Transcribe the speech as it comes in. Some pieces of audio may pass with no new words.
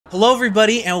Hello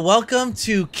everybody and welcome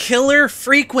to Killer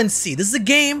Frequency. This is a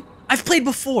game I've played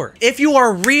before. If you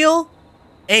are real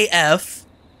AF,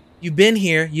 you've been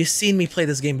here, you've seen me play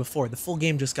this game before. The full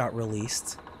game just got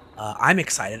released. I'm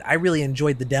excited. I really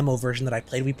enjoyed the demo version that I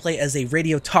played. We play as a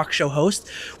radio talk show host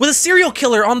with a serial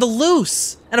killer on the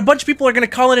loose. And a bunch of people are going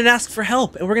to call in and ask for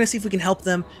help. And we're going to see if we can help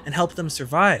them and help them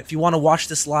survive. If you want to watch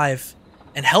this live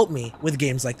and help me with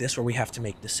games like this where we have to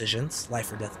make decisions,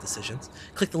 life or death decisions,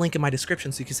 click the link in my description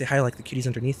so you can say hi like the cuties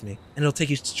underneath me. And it'll take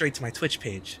you straight to my Twitch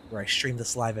page where I stream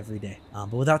this live every day.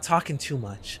 But without talking too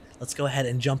much, let's go ahead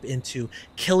and jump into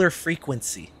Killer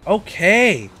Frequency.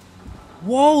 Okay.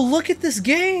 Whoa, look at this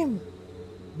game.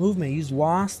 Movement. Use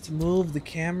WASD to move the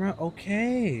camera.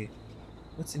 Okay.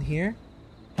 What's in here?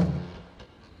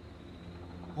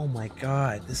 Oh my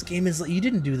god. This game is... You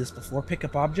didn't do this before. Pick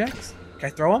up objects. Can I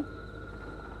throw them?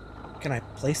 Can I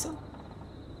place them?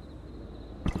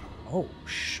 Oh,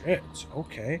 shit.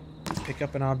 Okay. Pick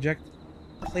up an object.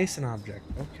 Place an object.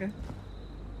 Okay.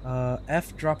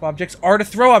 F, drop objects. R to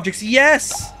throw objects.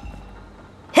 Yes!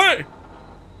 Hey!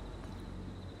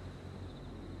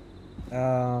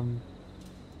 And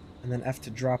then F to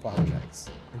drop objects.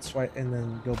 And swipe, and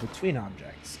then go between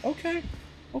objects. Okay.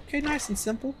 Okay, nice and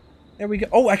simple. There we go.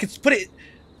 Oh, I could put it...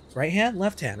 Right hand,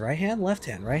 left hand, right hand, left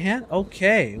hand, right hand.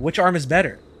 Okay. Which arm is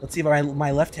better? Let's see if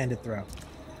my left-handed throw.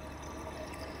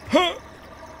 Huh.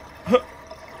 Huh.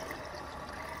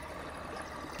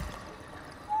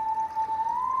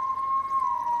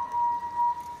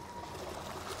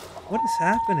 What is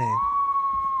happening?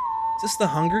 Is this the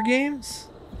Hunger Games?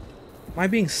 Am I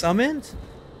being summoned?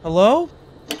 Hello?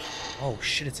 Oh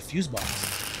shit, it's a fuse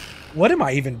box. What am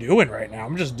I even doing right now?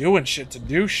 I'm just doing shit to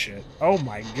do shit. Oh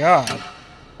my god.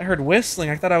 I heard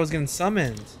whistling. I thought I was getting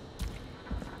summoned.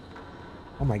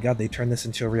 Oh my god, they turned this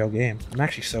into a real game. I'm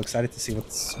actually so excited to see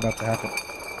what's about to happen.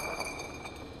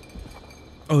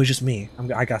 Oh, it's just me.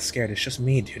 I got scared. It's just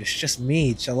me, dude. It's just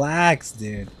me. Chillax,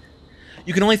 dude.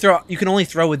 You can only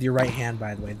throw with your right hand,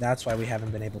 by the way. That's why we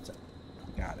haven't been able to.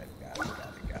 Got it.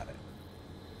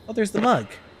 Oh, there's the mug.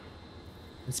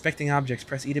 Inspecting objects.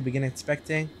 Press E to begin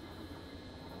inspecting.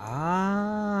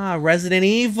 Ah, Resident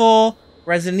Evil.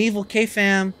 Resident Evil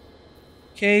K-Fam.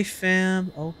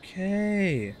 K-Fam.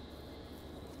 Okay.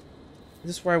 Is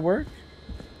this where I work?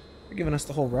 They're giving us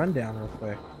the whole rundown real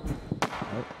quick.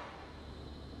 Oh.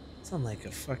 Sound like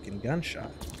a fucking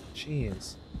gunshot.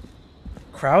 Jeez.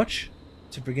 Crouch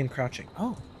to begin crouching.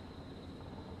 Oh.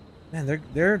 Man,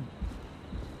 they're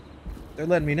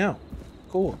letting me know.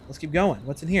 Cool. Let's keep going.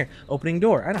 What's in here? Opening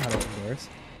door. I know how to open doors.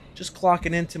 Just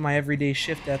clocking into my everyday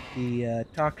shift at the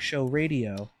talk show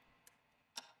radio.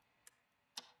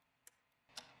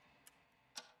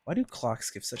 Why do clocks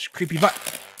give such creepy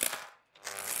vibes?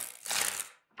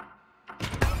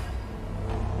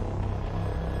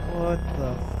 What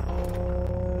the fuck?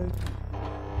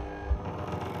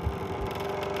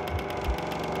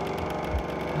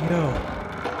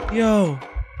 Yo.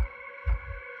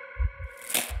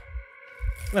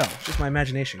 Well, just my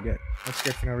imagination. Good. I'm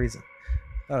scared for no reason.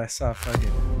 Thought I saw a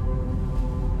fucking...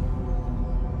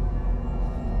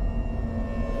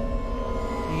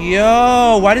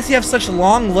 Yo, why does he have such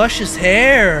long, luscious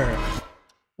hair?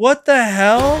 What the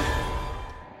hell?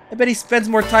 I bet he spends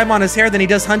more time on his hair than he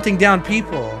does hunting down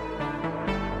people.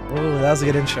 Ooh, that was a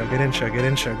good intro, good intro, good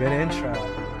intro, good intro.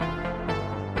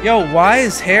 Yo, why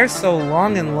is hair so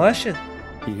long and luscious?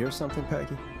 You hear something,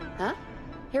 Peggy? Huh?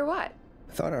 Hear what?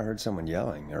 I thought I heard someone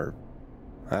yelling, or...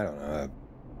 I don't know,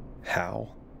 a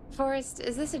howl. Forrest,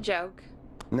 is this a joke?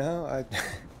 No, I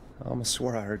almost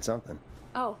swore I heard something.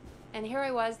 Oh, and here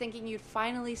I was thinking you'd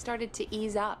finally started to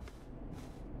ease up.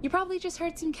 You probably just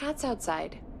heard some cats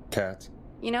outside. Cats?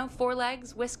 You know, 4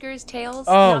 legs, whiskers, tails.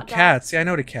 Oh, not cats. dogs. Yeah, I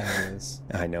know what a cat is.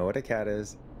 I know what a cat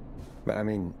is. But, I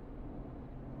mean,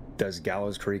 does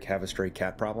Gallows Creek have a stray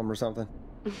cat problem or something?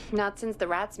 Not since the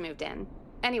rats moved in.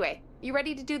 Anyway, you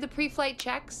ready to do the pre-flight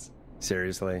checks?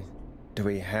 Seriously? Do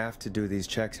we have to do these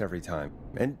checks every time?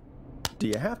 And do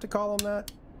you have to call them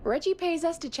that? Reggie pays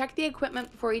us to check the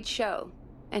equipment before each show.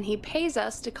 And he pays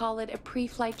us to call it a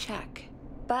pre-flight check.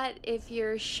 But if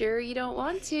you're sure you don't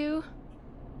want to...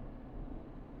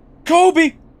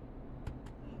 Kobe!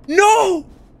 No!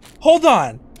 Hold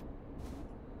on.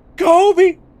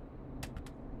 Kobe!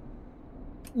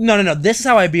 No. This is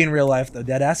how I be in real life, though.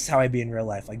 Deadass is how I be in real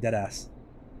life. Like, deadass.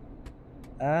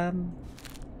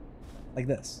 Like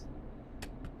this.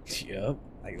 Yup.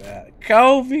 Like that.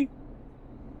 Kobe!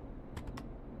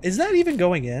 Is that even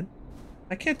going in?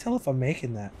 I can't tell if I'm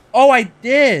making that. Oh, I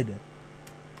did!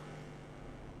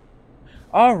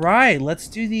 Alright, let's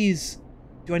do these.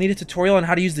 Do I need a tutorial on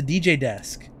how to use the DJ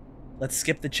desk? Let's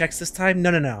skip the checks this time.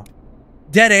 No.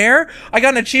 Dead air? I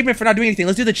got an achievement for not doing anything.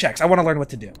 Let's do the checks. I want to learn what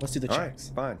to do. Let's do the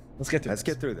checks. All right, fine. Let's get through Let's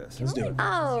this. get through this. Let's do it.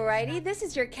 Alrighty, this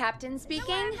is your captain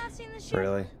speaking.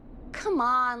 Really? Come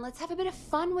on, let's have a bit of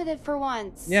fun with it for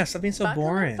once. Yeah, stop being so Buckle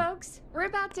boring. in, folks. We're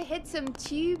about to hit some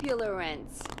tubular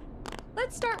rents.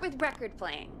 Let's start with record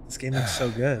playing. This game looks so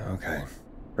good. Okay.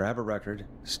 Grab a record,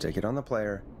 stick it on the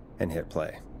player, and hit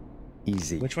play.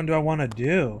 Easy. Which one do I want to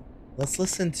do? Let's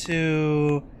listen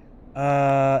to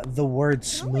the word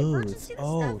smooth.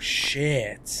 Oh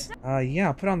shit. Yeah,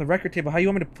 I'll put it on the record table. How you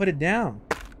want me to put it down?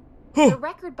 The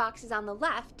record box is on the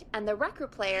left, and the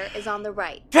record player is on the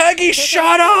right. Peggy,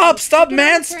 shut up! Stop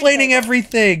mansplaining turntable.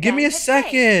 everything. Give me a Then hit play.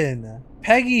 second.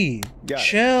 Peggy, Got it.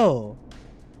 chill.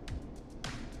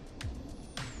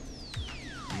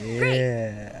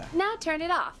 Yeah. Now turn it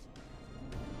off.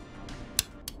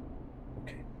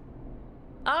 Okay.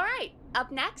 All right,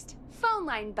 up next, phone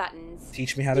line buttons.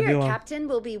 Teach me how to Your do them. captain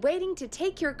will be waiting to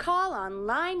take your call on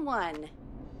line 1. Am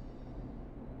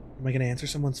I gonna answer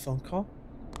someone's phone call?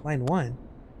 Line 1.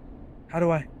 How do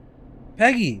I?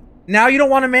 Peggy. Now you don't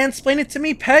want to mansplain it to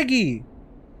me, Peggy.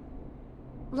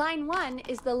 Line 1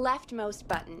 is the leftmost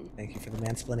button. Thank you for the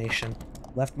mansplanation.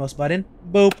 Leftmost button.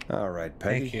 Boop. All right,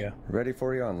 Peggy. Thank you. Ready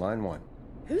for you on line 1.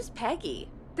 Who's Peggy?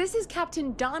 This is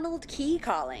Captain Donald Key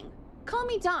calling. Call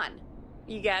me Don.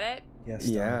 You get it? Yes.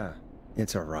 Don. Yeah,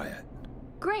 it's a riot.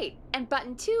 Great, and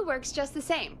button 2 works just the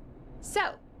same.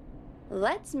 So,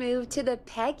 let's move to the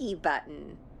Peggy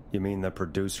button. You mean the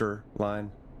producer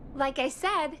line? Like I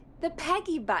said, the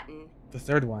Peggy button. The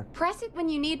third one. Press it when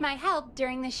you need my help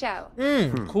during the show.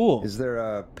 Cool. Is there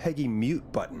a Peggy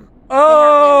mute button? They haven't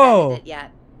Oh. invented it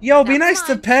yet. Yo, Now be nice come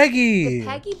to on. Peggy. The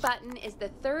Peggy button is the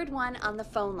third one on the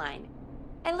phone line.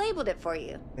 I labeled it for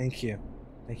you. Thank you.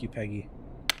 Thank you, Peggy.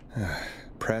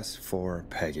 Press for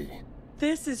Peggy.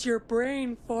 This is your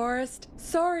brain, Forrest.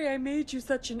 Sorry I made you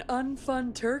such an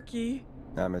unfun turkey.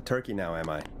 I'm a turkey now, am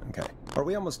I? Okay. Are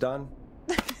we almost done?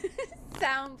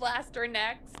 Sound Blaster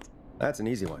next. That's an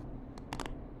easy one.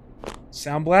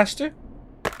 Sound Blaster?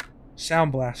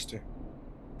 Sound Blaster.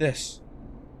 This.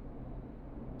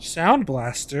 Sound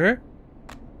Blaster?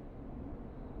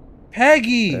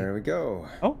 Peggy! There we go.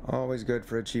 Oh. Always good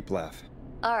for a cheap laugh.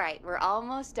 All right, we're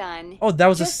almost done. Oh, that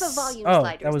was Just a... the volume oh,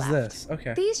 sliders that was left. this.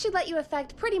 Okay. These should let you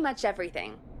affect pretty much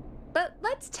everything. But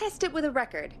let's test it with a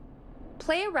record.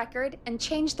 Play a record and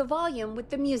change the volume with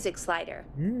the music slider.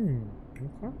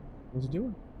 Okay. Let's do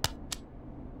it.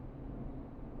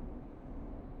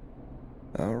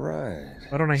 All right.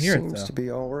 Why don't I hear it, Seems though? to be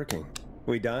all working.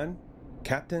 We done,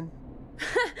 Captain?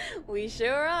 We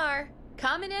sure are.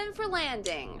 Coming in for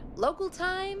landing. Local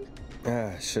time?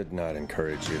 Should not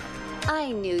encourage you.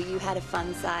 I knew you had a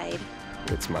fun side.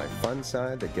 It's my fun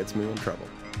side that gets me in trouble.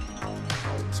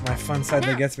 It's my fun side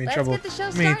that Now, gets me in let's trouble. get the show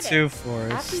Me started. too,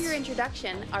 Forrest. After your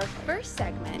introduction, our first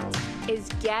segment is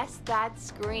Guess That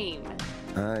Scream.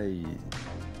 I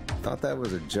thought that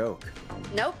was a joke.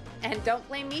 Nope, and don't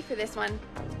blame me for this one.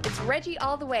 It's Reggie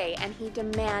all the way, and he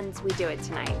demands we do it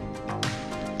tonight.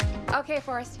 Okay,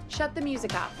 Forrest, shut the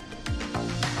music off.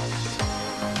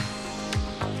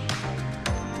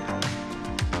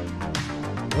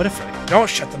 What if I don't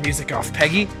shut the music off,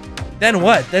 Peggy? Then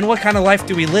what? Then what kind of life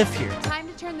do we live here? Time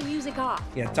to turn the music off.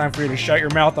 Yeah, time for you to shut your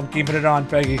mouth. I'm keeping it on,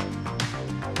 Peggy.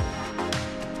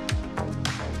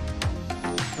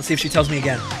 Let's see if she tells me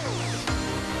again.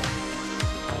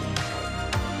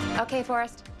 Okay,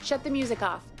 Forrest, shut the music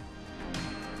off.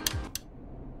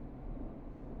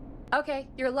 Okay,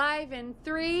 you're live in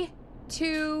 3,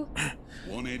 2...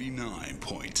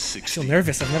 189.60. I feel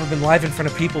nervous. I've never been live in front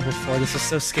of people before. This is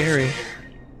so scary.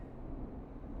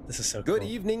 This is so Good cool.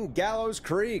 evening, Gallows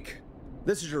Creek.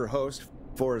 This is your host,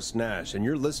 Forrest Nash, and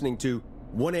you're listening to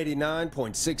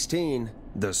 189.16,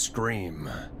 The Scream.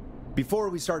 Before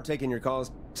we start taking your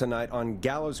calls tonight on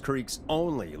Gallows Creek's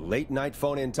only late-night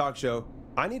phone-in talk show,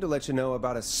 I need to let you know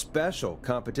about a special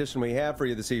competition we have for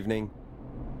you this evening.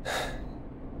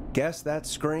 Guess That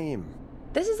Scream.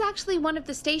 This is actually one of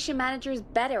the station manager's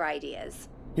better ideas.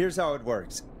 Here's how it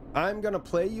works. I'm gonna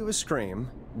play you a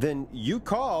scream, then you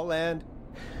call and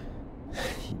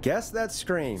guess that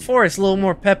scream. Forrest, a little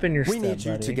more pep in your We step, need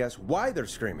you buddy. to guess why they're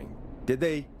screaming. Did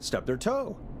they stub their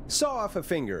toe, saw off a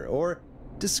finger, or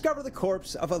discover the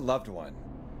corpse of a loved one?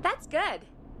 That's good.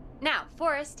 Now,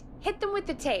 Forrest, hit them with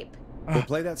the tape. We'll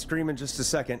play that scream in just a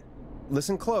second.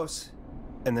 Listen close,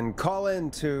 and then call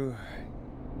in to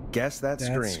guess that That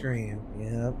scream.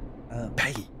 scream. Yep.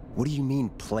 Peggy, what do you mean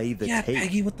play the Yeah, tape?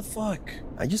 Peggy, what the fuck?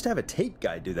 I used to have a tape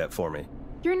guy do that for me.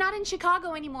 You're not in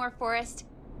Chicago anymore, Forrest.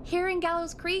 Here in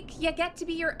Gallows Creek, you get to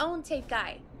be your own tape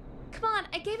guy. Come on,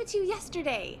 I gave it to you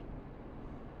yesterday.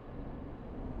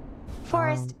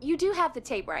 Forrest, you do have the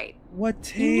tape right. What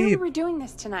tape? You knew we were doing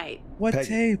this tonight. What Peggy.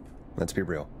 tape? Let's be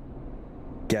real.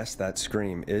 Guess That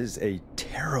Scream is a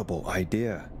terrible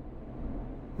idea.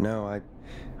 No, I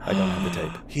don't have the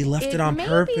tape. He left it on It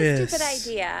purpose. may be a stupid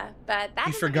idea, but that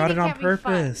He doesn't forgot mean it on can't be fun.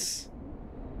 purpose.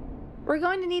 We're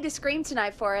going to need a scream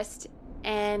tonight, Forrest.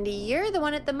 And you're the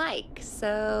one at the mic,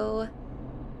 so...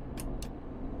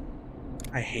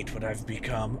 I hate what I've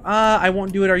become. I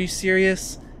won't do it. Are you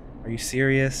serious? Are you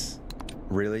serious?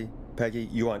 Really, Peggy?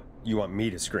 You want me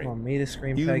to You scream? want me to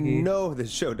scream, You Peggy? know this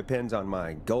show depends on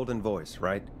my golden voice,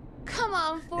 right? Come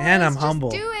on, Forrest. And I'm just humble.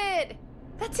 do it.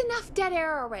 That's enough dead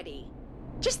air already.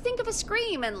 Just think of a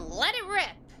scream and let it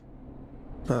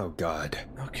rip. Oh, God.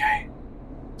 Okay.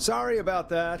 Sorry about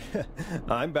that.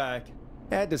 I'm back.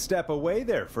 Had to step away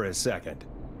there for a second.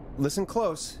 Listen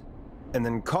close, and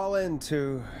then call in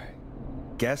to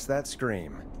Guess That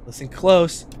Scream. Listen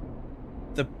close.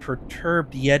 The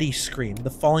perturbed Yeti scream. The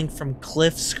falling from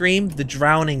cliff scream. The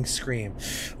drowning scream.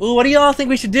 Ooh, what do y'all think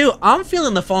we should do? I'm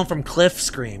feeling the falling from cliff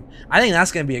scream. I think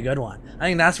that's gonna be a good one. I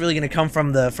think that's really gonna come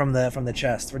from the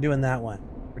chest. We're doing that one.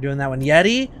 We're doing that one.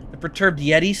 Yeti. The perturbed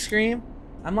Yeti scream.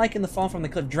 I'm liking the falling from the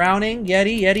cliff. Drowning.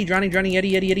 Yeti. Drowning.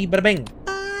 Yeti. Bada bing.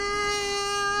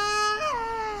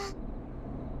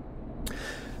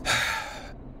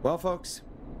 Well, folks,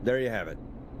 there you have it.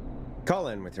 Call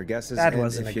in with your guesses, That and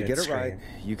wasn't if a you good get it right,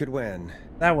 scream. you could win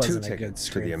That wasn't 2 a good tickets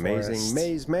to scream, the amazing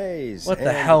Forrest. Maze. What the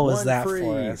and hell was 1 that, free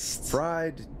Forrest?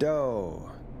 fried dough.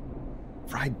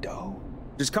 Fried dough?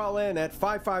 Just call in at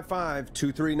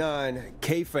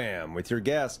 555-239-KFAM with your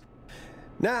guess.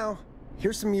 Now,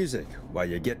 here's some music while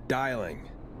you get dialing.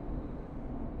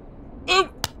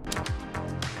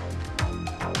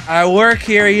 I work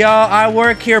here, y'all. I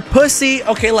work here. Pussy.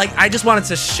 Okay, like, I just wanted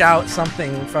to shout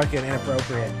something fucking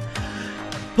inappropriate.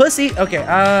 Pussy.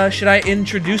 Okay, should I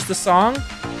introduce the song?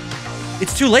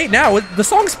 It's too late now. The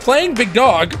song's playing, big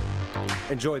dog.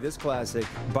 Enjoy this classic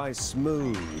by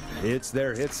Smooth. It's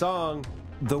their hit song,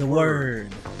 The The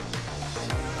Word. word.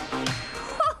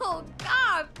 Oh,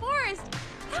 God, Forrest.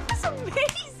 That was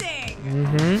amazing.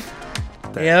 Mm-hmm.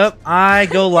 Yep, I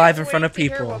go live in front of Wait to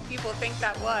hear people. what people think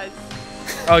that was.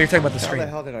 Oh, you're talking about the How the screen.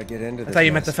 hell did I get into I this? thought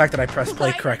you meant the mess? fact that I pressed play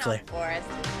I don't know, correctly. Forrest.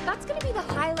 That's gonna be the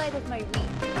highlight of my week.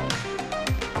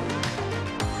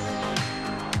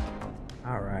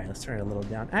 All right, let's turn it a little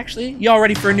down. Actually, y'all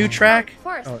ready for a new track?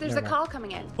 Forrest, Oh, there's a never mind. call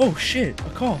coming in. Oh shit, a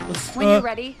call. Let's When you're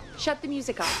ready, shut the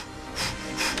music off.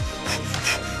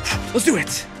 let's do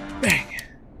it. Bang.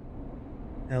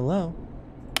 Hello.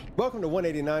 Welcome to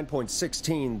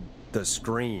 189.16, The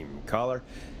Scream. Caller,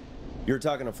 you're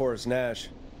talking to Forrest Nash.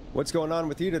 What's going on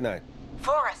with you tonight?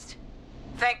 Forrest,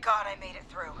 thank God I made it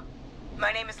through.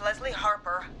 My name is Leslie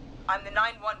Harper. I'm the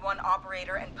 911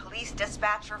 operator and police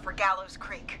dispatcher for Gallows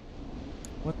Creek.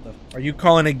 What the? Are you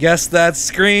calling to guess that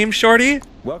scream, shorty?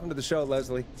 Welcome to the show,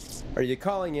 Leslie. Are you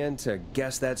calling in to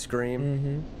Guess That Scream?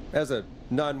 Mm-hmm. As a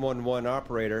 911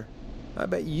 operator, I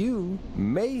bet you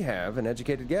may have an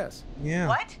educated guess. Yeah.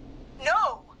 What?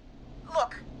 No!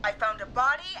 Look, I found a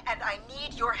body and I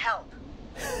need your help.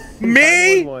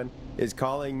 Me? 911 is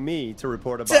calling me to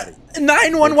report a body.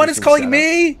 911 is Interesting calling setup.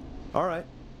 me? All right,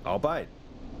 I'll bite.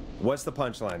 What's the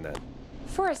punchline then?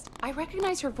 Forrest, I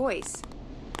recognize her voice.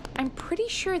 I'm pretty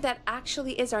sure that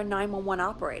actually is our 911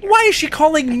 operator. Why is she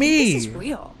calling I think me? this is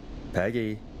real.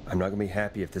 Peggy, I'm not gonna be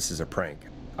happy if this is a prank.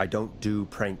 I don't do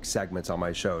prank segments on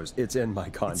my shows. It's in my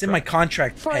contract. It's in my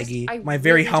contract, Forrest, Peggy. I My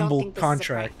very really don't humble think this is a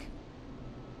contract. prank.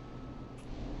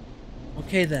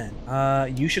 Okay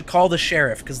then. You should call the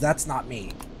sheriff, because that's not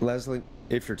me. Leslie,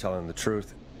 if you're telling the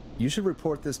truth, you should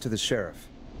report this to the sheriff.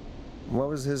 What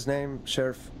was his name?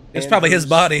 Sheriff? It's probably his Andrews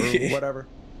body. or whatever.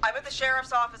 I'm at the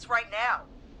sheriff's office right now.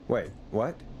 Wait,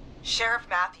 what? Sheriff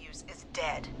Matthews is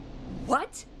dead.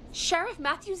 What? Sheriff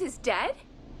Matthews is dead?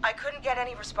 I couldn't get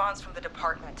any response from the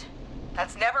department.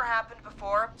 That's never happened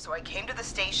before, so I came to the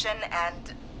station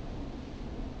and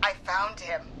I found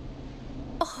him.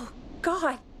 Oh,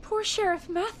 God. Poor Sheriff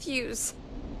Matthews.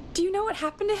 Do you know what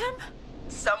happened to him?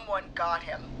 Someone got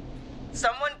him.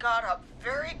 Someone got up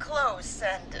very close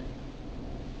and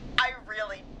I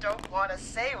really don't want to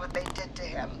say what they did to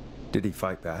him. Did he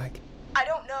fight back? I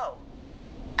don't know.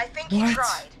 I think What? he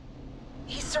tried.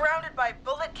 He's surrounded by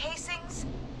bullet casings.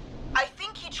 I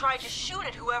think he tried to shoot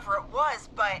at whoever it was,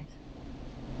 but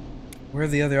Where are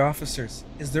the other officers?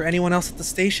 Is there anyone else at the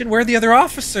station? Where are the other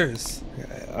officers?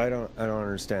 I don't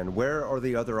understand. Where are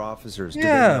the other officers? Do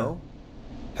Yeah. they know?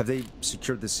 Have they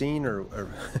secured the scene or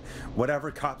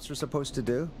whatever cops are supposed to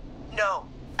do? no.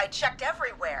 I checked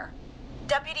everywhere.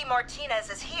 Deputy Martinez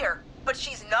is here, but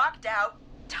she's knocked out,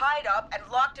 tied up, and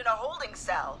locked in a holding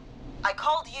cell. I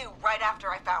called you right after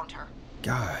I found her.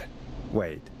 God.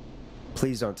 Wait.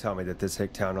 Please don't tell me that this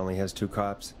hick town only has 2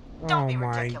 cops. Don't Oh be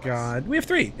my ridiculous. god. We have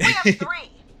 3. We have 3.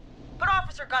 But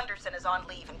Officer Gunderson is on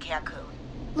leave in Cancun.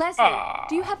 Leslie,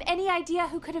 do you have any idea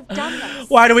who could have done this?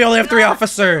 Why do we only have 3 No.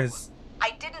 officers?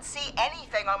 I didn't see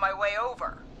anything on my way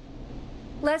over.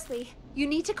 Leslie, you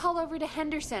need to call over to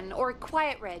Henderson or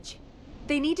Quiet Ridge.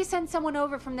 They need to send someone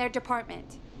over from their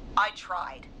department. I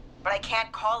tried, but I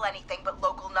can't call anything but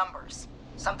local numbers.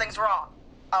 Something's wrong.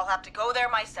 I'll have to go there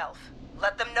myself,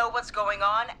 let them know what's going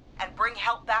on, and bring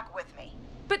help back with me.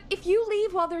 But if you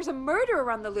leave while there's a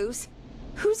murderer on the loose,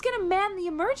 who's gonna man the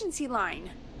emergency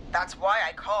line? That's why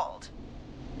I called.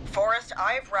 Forrest,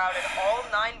 I've routed all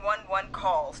 911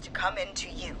 calls to come in to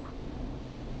you.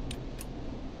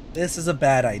 This is a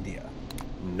bad idea.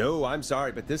 No, I'm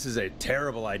sorry, but this is a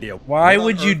terrible idea. Why What on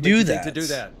would you earth makes do think that? To do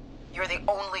that? You're the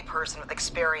only person with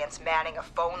experience manning a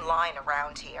phone line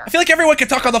around here. I feel like everyone can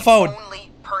talk on the phone.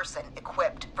 Only person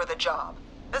equipped for the job.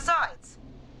 Besides,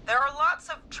 there are lots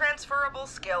of transferable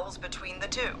skills between the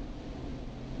two.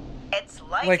 It's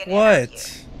like an what?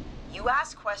 interview. You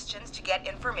ask questions to get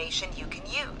information you can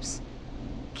use.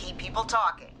 Keep people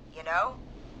talking, you know?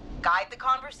 Guide the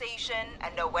conversation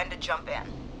and know when to jump in.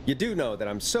 You do know that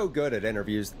I'm so good at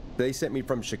interviews, they sent me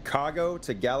from Chicago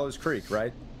to Gallows Creek,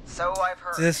 right? So I've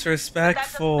heard.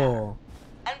 Disrespectful.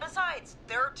 And besides,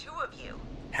 there are 2 of you. You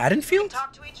can Haddonfield?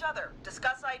 talk to each other,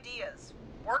 discuss ideas,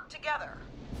 work together.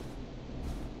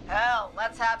 Hell,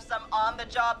 let's have some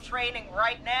on-the-job training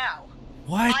right now.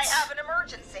 What? I have an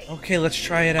emergency. Okay, let's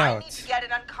try it I need out. to get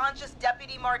an unconscious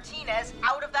Deputy Martinez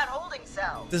out of that holding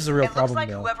cell. This is a real it problem, looks like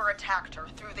Bill. whoever attacked her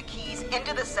threw the keys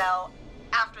into the cell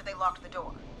after they locked the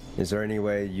door. Is there any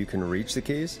way you can reach the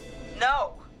keys?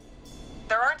 No.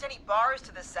 There aren't any bars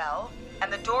to the cell,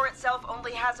 and the door itself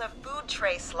only has a food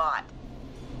tray slot.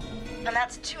 And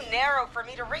that's too narrow for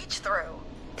me to reach through.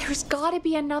 There's gotta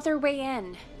be another way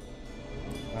in.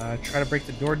 Try to break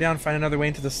the door down, find another way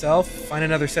into the cell, find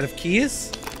another set of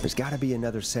keys. There's got to be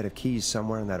another set of keys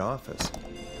somewhere in that office.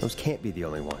 Those can't be the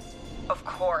only one. Of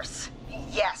course.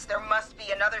 Yes, there must be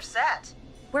another set.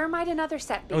 Where might another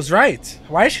set be? I was right.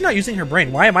 Why is she not using her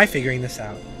brain? Why am I figuring this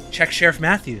out? Check Sheriff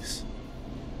Matthews.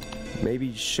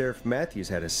 Maybe Sheriff Matthews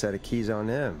had a set of keys on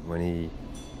him when he,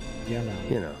 Yeah, no.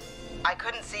 you know. I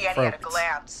couldn't see any at a Folks.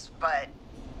 glance, but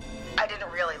I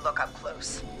didn't really look up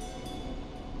close.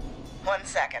 1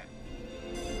 second.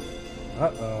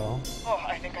 Uh-oh. Oh,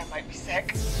 I think I might be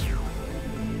sick.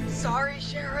 Sorry,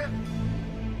 Sheriff.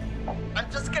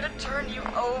 I'm just gonna turn you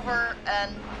over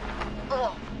and...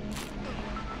 Oh.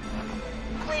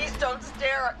 Please don't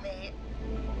stare at me.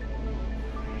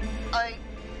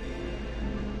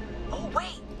 Oh,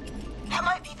 wait. That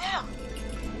might be them.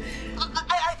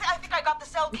 I think I got the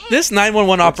cell key. This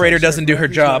 911 operator doesn't do her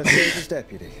Matthews job. gotta save his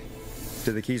deputy.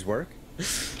 Do the keys work?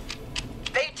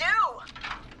 They do.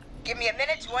 Give me a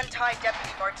minute to untie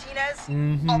Deputy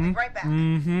Martinez. I'll be right back.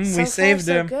 Mm-hmm. So We far, saved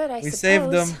so him. good, I We saved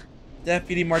suppose. him.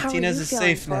 Deputy How are Martinez you is feeling,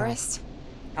 safe now. Forrest?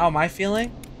 How am I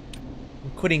feeling?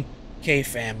 I'm quitting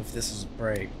K-Fam if this is a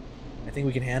break. I think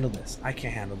we can handle this. I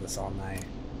can't handle this all night.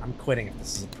 I'm quitting if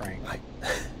this is a prank.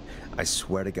 I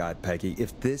swear to God, Peggy,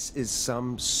 if this is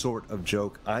some sort of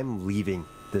joke, I'm leaving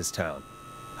this town.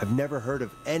 I've never heard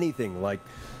of anything like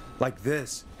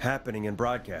this happening in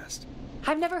broadcast.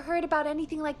 I've never heard about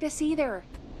anything like this either.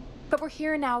 But we're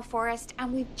here now, Forrest,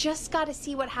 and we've just got to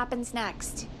see what happens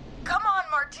next. Come on,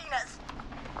 Martinez.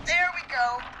 There we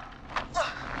go.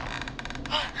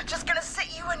 Just gonna sit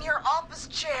you in your office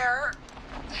chair.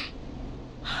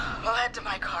 We'll head to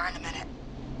my car in a minute.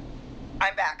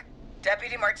 I'm back.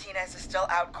 Deputy Martinez is still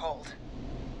out cold.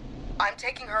 I'm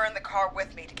taking her in the car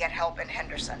with me to get help in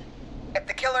Henderson. If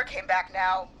the killer came back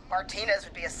now, Martinez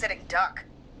would be a sitting duck.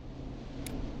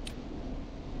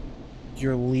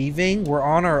 You're leaving? We're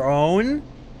on our own?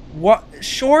 What?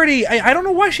 Shorty, I don't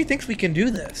know why she thinks we can do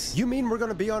this. You mean we're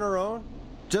gonna be on our own?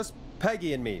 Just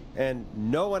Peggy and me, and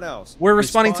no one else. We're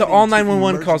responding to all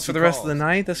 911 calls for emergency the rest of the calls.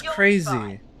 night? That's You'll be crazy.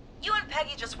 fine. You and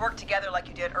Peggy just work together like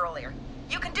you did earlier.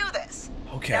 You can do this.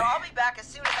 Okay. Now I'll be back as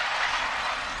soon as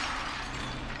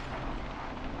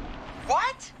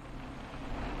What?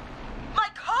 My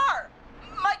car!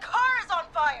 My car is on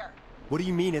fire! What do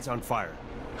you mean it's on fire?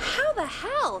 How the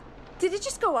hell? Did it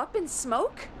just go up in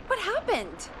smoke? What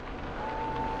happened?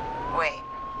 Wait.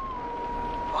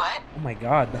 What? Oh my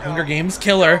god, the Hunger Games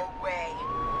killer. No way.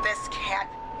 This can't.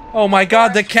 Oh my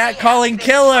god, the cat calling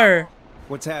killer.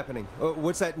 What's happening?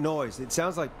 What's that noise? It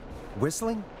sounds like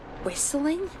whistling?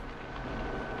 Whistling?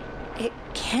 It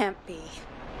can't be.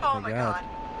 Oh my my God. god.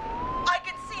 I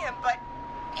can see him, but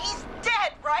he's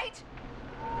dead, right?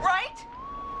 Right?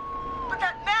 But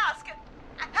that mask!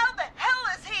 How the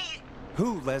hell is he?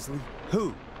 Who, Leslie?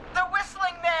 Who? The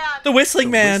Whistling Man! The Whistling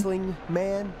The Man. Whistling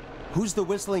Man? Who's the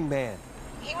Whistling Man?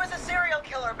 He was a serial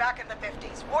killer back in the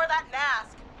 50s, wore that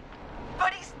mask.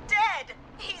 But he's dead!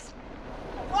 He's...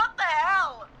 What the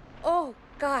hell? Oh,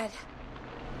 God.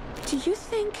 Do you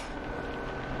think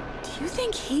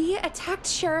he attacked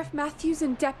Sheriff Matthews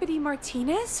and Deputy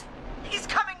Martinez? He's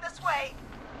coming this way!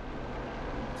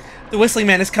 The Whistling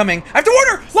Man is coming. I have to warn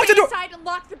her! Lock the Stay door! inside and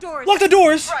lock the doors. Lock the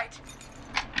doors! Right.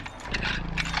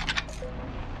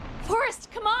 Forrest,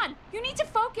 come on. You need to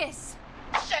focus.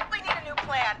 Shit, we need a new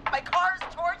plan. My car is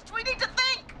torched. We need to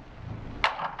think.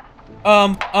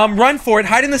 Run for it.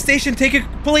 Hide in the station. Take a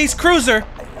police cruiser.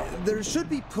 There should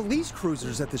be police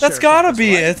cruisers at the That's sheriff's gotta office,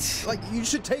 be right? it. Like, you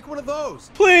should take one of those.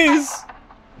 Please.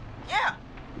 Yeah,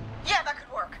 that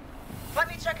could work. Let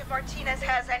me check if Martinez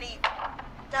has any...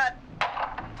 I'll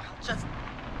just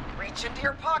reach into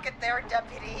your pocket there,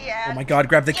 Deputy, and... Oh my God,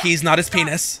 grab the Yeah, keys, not his got it.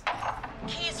 penis.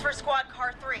 Keys for Squad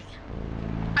Car 3.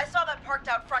 I saw that parked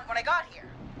out front when I got here.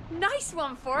 Nice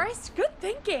one, Forrest. Good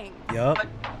thinking. Yup. But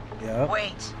Yup.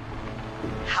 wait.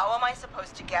 How am I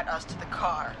supposed to get us to the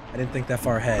car? I didn't think that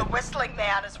far ahead. The Whistling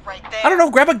Man is right there. I don't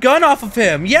know, grab a gun off of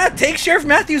him. Yeah, take Sheriff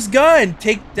Matthews' gun.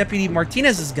 Take Deputy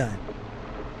Martinez's gun.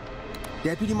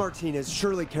 Deputy Martinez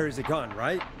surely carries a gun,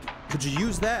 right? Could you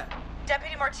use that?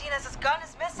 Deputy Martinez's gun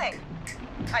is missing.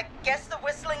 I guess the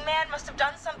Whistling Man must have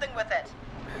done something with it.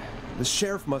 The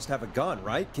sheriff must have a gun,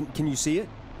 right? Can you see it?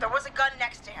 There was a gun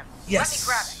next to him. Yes. Let me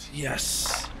grab it.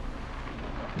 Yes.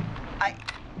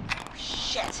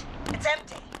 Shit. It's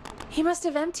empty. He must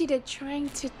have emptied it trying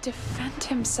to defend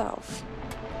himself.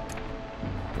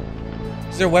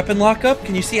 Is there a weapon lockup?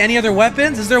 Can you see any other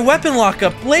weapons? Is there a weapon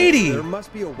lockup? Lady! There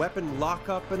must be a weapon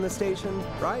lockup in the station,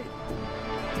 right?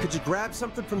 Could you grab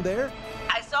something from there?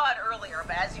 I saw it earlier,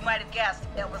 but as you might have guessed,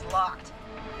 it was locked.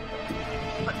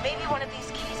 But maybe one of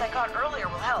these keys I got earlier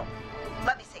will help.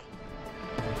 Let me see.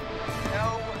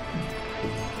 No.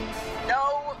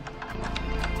 No.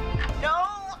 No.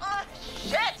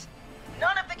 Shit!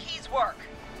 None of the keys work.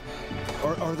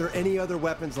 Are there any other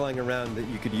weapons lying around that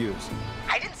you could use?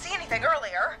 I didn't see anything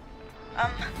earlier.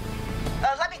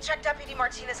 Let me check Deputy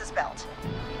Martinez's belt.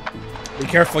 Be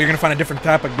careful, you're gonna find a different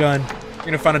type of gun. You're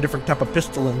gonna find a different type of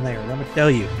pistol in there, I'm gonna tell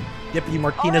you. Deputy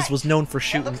Martinez Alright. was known for It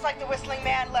shooting. looks like the Whistling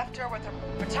Man left her with a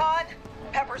baton,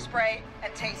 pepper spray,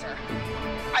 and taser.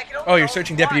 I can only Oh, you're own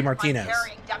searching one Deputy if I'm Martinez.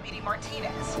 carrying Deputy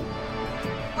Martinez.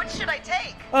 Which should I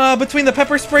take? Between the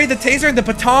pepper spray, the taser, and the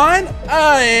baton?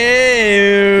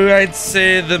 I'd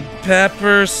say the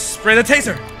pepper spray, the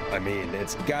taser. I mean,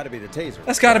 it's gotta be the taser.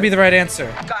 That's gotta be the right answer.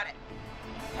 Got it.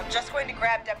 I'm just going to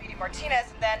grab Deputy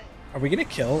Martinez and then... Are we gonna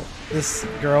kill this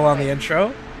girl on the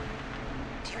intro?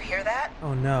 Do you hear that?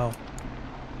 Oh no.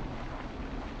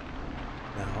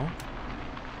 No?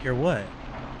 Hear what?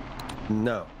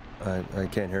 No, I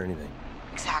can't hear anything.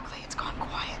 Exactly. It's gone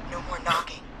quiet. No more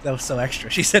knocking. That was so extra.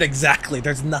 She said exactly.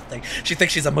 There's nothing. She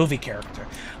thinks she's a movie character.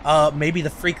 Maybe the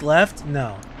freak left?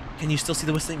 No. Can you still see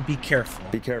the whistling? Be careful.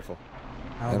 Be careful.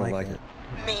 I don't like it.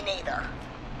 Me neither.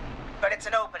 But it's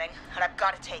an opening, and I've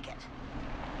got to take it.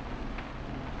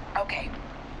 Okay,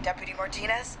 Deputy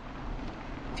Martinez,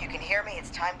 if you can hear me, it's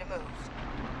time to move.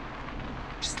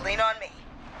 Just lean on me.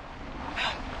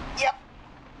 Yep.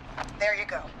 There you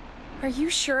go. Are you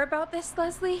sure about this,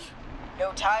 Leslie?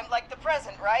 No time like the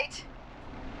present, right?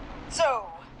 So,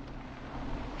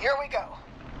 here we go.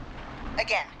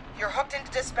 Again, you're hooked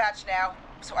into dispatch now,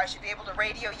 so I should be able to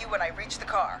radio you when I reach the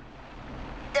car.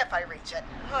 If I reach it.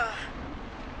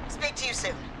 Speak to you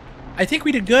soon. I think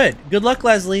we did good. Good luck,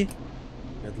 Leslie.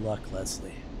 Good luck,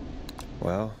 Leslie.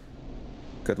 Well,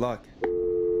 good luck.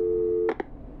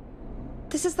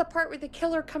 This is the part where the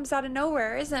killer comes out of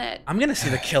nowhere, isn't it? I'm gonna see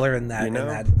the killer in that You know, in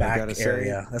that I back gotta say,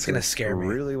 area. That's gonna this scare me.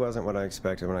 Really wasn't what I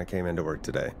expected when I came into work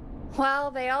today. Well,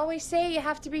 they always say you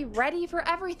have to be ready for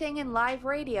everything in live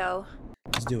radio.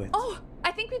 Let's do it. Oh,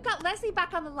 I think we've got Leslie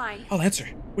back on the line. I'll answer.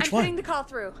 Which I'm one? putting the call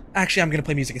through. Actually, I'm gonna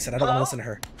play music instead. I don't want to Hello? listen to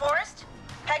her. Forrest?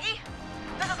 Peggy?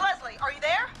 This is Leslie. Are you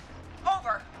there?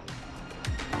 Over.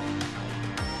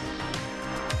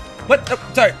 What?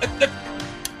 Oh, sorry.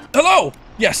 Hello.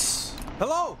 Yes.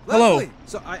 Hello, Hello. Leslie.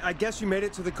 So I guess you made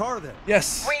it to the car then.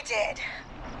 Yes. We did.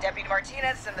 Deputy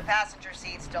Martinez is in the passenger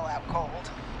seat, still out cold.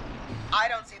 I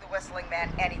don't see the Whistling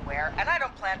Man anywhere, and I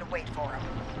don't plan to wait for him.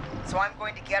 So I'm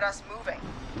going to get us moving.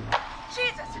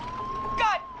 Jesus!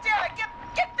 God damn it!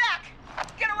 Get back!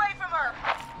 Get away from her!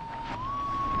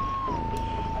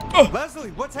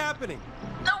 Leslie, what's happening?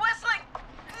 The Whistling!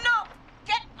 No!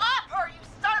 Get off her, you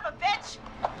son of a bitch!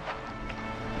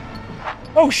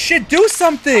 Oh shit! Do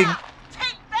something. Ah,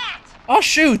 take that! Oh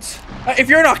shoot. If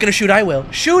you're not gonna shoot, I will.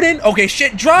 Shooting? Okay,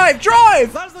 shit. Drive!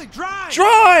 Leslie, drive!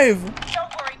 Drive! Don't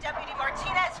worry, Deputy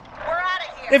Martinez. We're out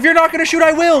of here. If you're not gonna shoot,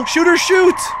 I will. Shoot or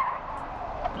shoot!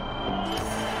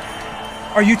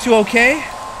 Are you two okay?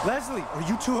 Leslie, are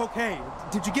you two okay?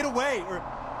 Did you get away? Or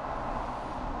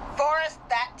Forrest,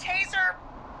 that taser,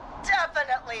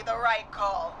 definitely the right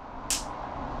call.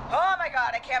 Oh my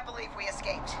god, I can't believe we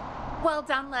escaped. Well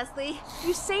done, Leslie.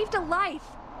 You saved a life.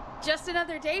 Just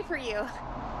another day for you.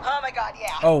 Oh my god,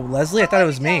 yeah. Oh, Leslie? I But thought let it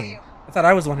was tell me. you, I thought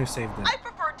I was the one who saved it. I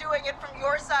prefer doing it from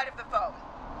your side of the phone.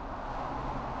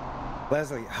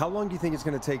 Leslie, how long do you think it's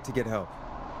going to take to get help?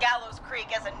 Gallows Creek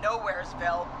isn't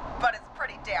Nowheresville, but it's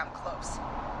pretty damn close.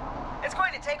 It's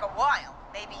going to take a while,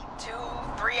 maybe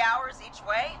 2-3 hours each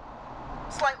way.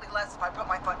 Slightly less if I put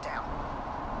my foot down.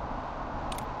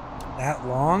 That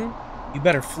long? You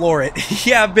better floor it.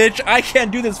 Yeah, bitch, I can't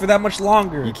do this for that much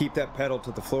longer. You keep that pedal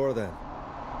to the floor then.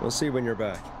 We'll see when you're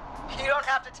back. You don't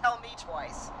have to tell me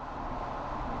twice.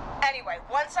 Anyway,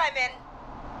 once I'm in...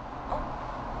 Oh,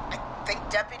 I think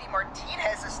Deputy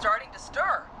Martinez is starting to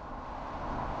stir.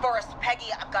 Forrest, Peggy,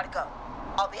 I've got to go.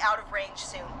 I'll be out of range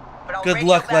soon, but I'll Good radio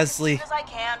luck, back Leslie. as soon as I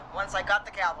can once I got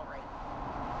the cavalry.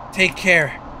 Take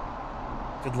care.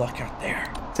 Good luck out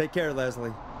there. Take care,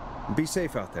 Leslie. Be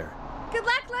safe out there. Good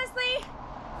luck, Leslie.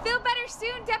 Feel better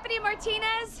soon, Deputy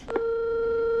Martinez.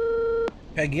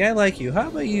 Peggy, I like you. How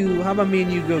about me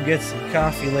and you go get some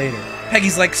coffee later?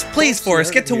 Peggy's like, please,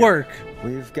 Forrest, get to work.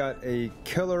 We've got a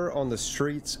killer on the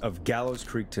streets of Gallows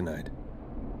Creek tonight.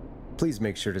 Please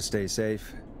make sure to stay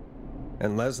safe.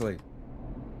 And Leslie,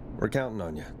 we're counting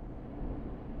on you.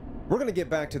 We're gonna get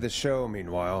back to the show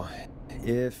meanwhile.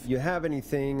 If you have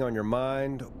anything on your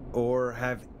mind or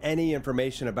have any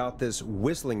information about this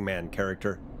Whistling Man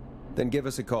character, then give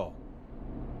us a call.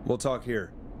 We'll talk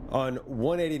here on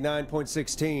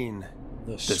 189.16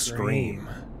 The Scream.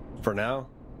 For now,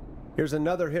 here's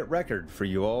another hit record for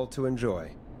you all to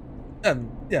enjoy.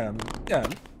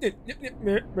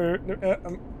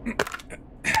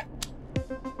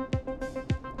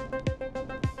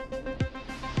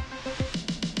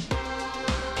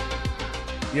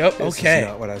 Yep, This okay. is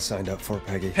not what I signed up for,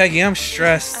 Peggy. Peggy, I'm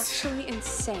stressed. Actually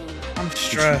insane. I'm Did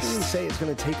she even stressed. say it's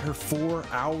gonna take her 4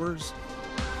 hours?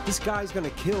 This guy's gonna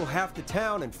kill half the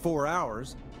town in 4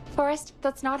 hours. Forrest,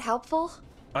 that's not helpful.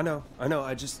 I know,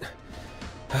 I just...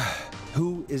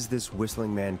 Who is this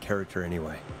Whistling Man character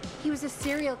anyway? He was a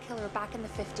serial killer back in the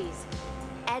 50s.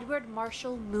 Edward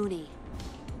Marshall Mooney.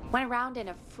 Went around in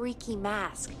a freaky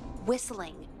mask,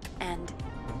 whistling, and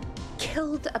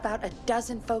killed about a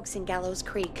dozen folks in Gallows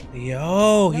Creek.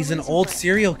 Yo, he's No an reason old for it.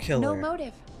 serial killer. No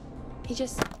motive. He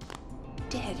just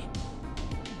did.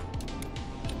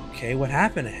 Okay, what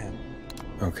happened to him?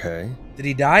 Okay. Did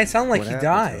he die? It sounded like What he happened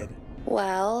to died. him?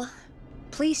 Well,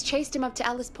 police chased him up to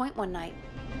Ellis Point one night.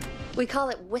 We call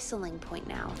it Whistling Point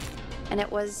now. And it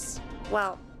was,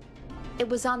 well, it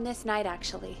was on this night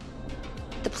actually.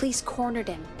 The police cornered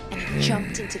him and he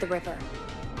jumped into the river.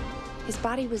 His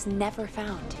body was never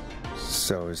found.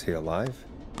 So is he alive?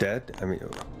 Dead? I mean,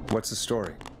 what's the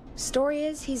story? Story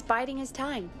is he's biding his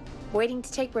time, waiting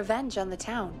to take revenge on the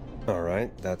town. All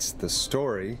right, that's the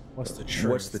story. What's the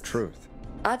truth? What's the truth?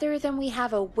 Other than we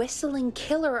have a whistling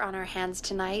killer on our hands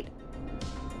tonight,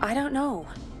 I don't know.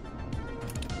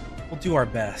 We'll do our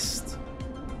best.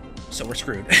 So we're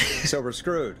screwed. So we're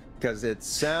screwed, because it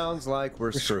sounds like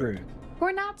we're screwed.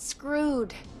 We're not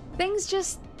screwed. Things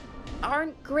just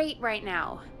aren't great right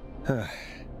now.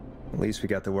 At least we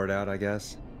got the word out, I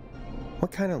guess.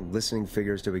 What kind of listening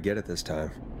figures do we get at this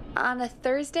time? On a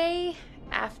Thursday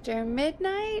after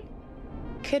midnight,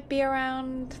 could be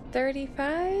around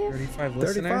 35. 35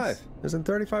 listeners? 35. Isn't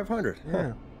 3,500? Yeah.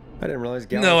 Huh. I didn't realize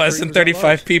Gallows No, less Creek than was that 35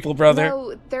 large. people, brother.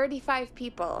 No, 35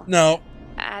 people. No,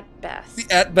 At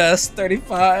best. at best,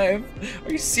 35.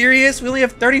 Are you serious? We only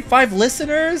have 35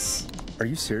 listeners? Are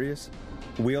you serious?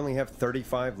 We only have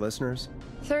 35 listeners?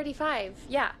 35,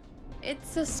 yeah.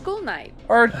 It's a school night.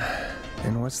 Or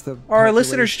And what's the Are our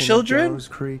listeners population of children? Gallows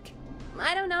Creek?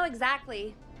 I don't know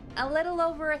exactly. A little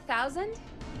over 1,000?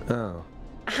 Oh.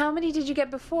 How many did you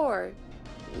get before?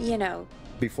 You know.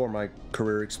 Before my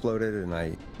career exploded and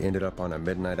I ended up on a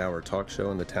midnight hour talk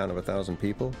show in the town of 1,000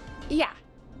 people? Yeah.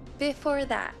 Before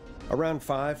that. Around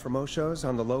 5 for most shows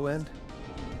on the low end.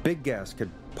 Big Gas could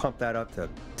pump that up to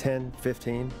 10,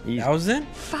 15, easy. 1,000?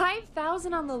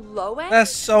 5,000 on the low end?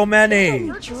 That's so many.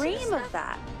 I dream of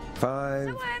that.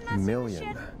 5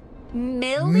 million.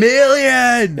 Million?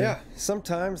 Million! Yeah,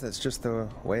 sometimes that's just the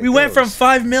way it We went from goes.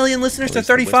 5 million listeners At to least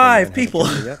the Whistling 35 Man had people. it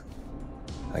coming yet,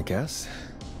 I guess.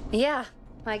 Yeah.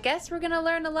 I guess we're gonna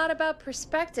learn a lot about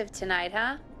perspective tonight,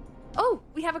 huh? Oh,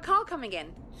 we have a call coming in.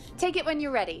 Take it when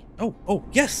you're ready. Oh,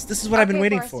 yes. This is what I've been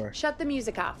waiting Forrest, for. Shut the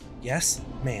music off. Yes,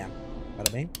 ma'am.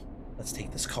 Bada bing. Let's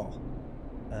take this call.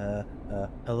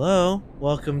 Hello?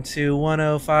 Welcome to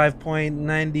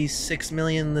 105.96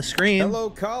 million The Scream. Hello,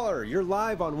 caller. You're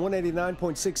live on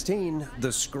 189.16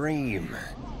 The Scream.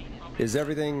 Is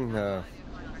everything,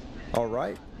 all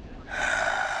right?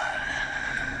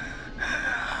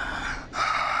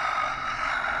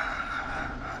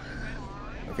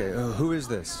 Okay, who is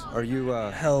this? Are you,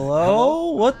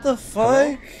 Hello? What the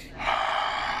fuck?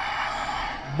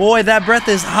 Boy, that breath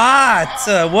is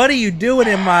hot. What are you doing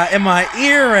in my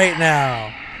ear right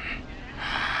now?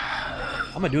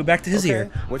 I'm gonna do it back to his ear.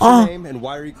 What's your name and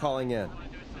why are you calling in?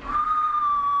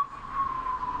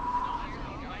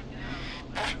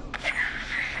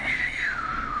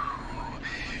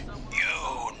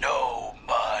 You know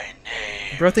my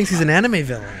name. Bro thinks he's an anime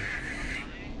villain.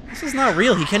 This is not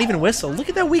real. He can't even whistle. Look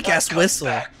at that weak ass whistle.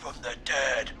 Back from the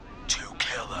dead to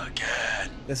kill again.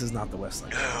 This is not the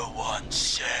whistling. No one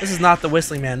said. This is not the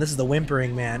whistling man. This is the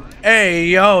whimpering man. Hey,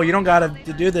 yo, you don't gotta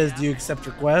do this. Do you accept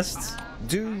requests?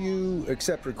 Do you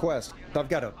accept requests? I've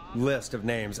got a list of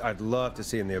names I'd love to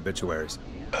see in the obituaries.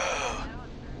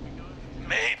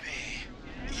 Maybe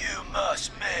you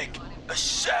must make a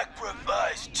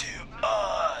sacrifice to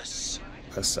us.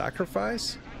 A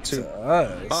sacrifice? To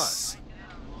Us. us.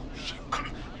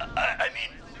 I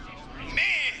mean, me.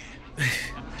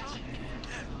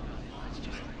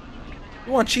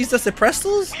 You want cheese dusted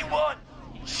pretzels? We want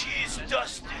cheese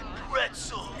dusted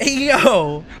pretzels. Hey,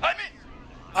 yo. I mean,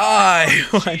 I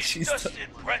want cheese dusted.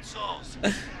 dusted pretzels.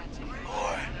 Or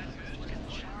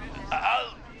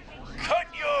I'll cut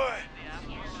your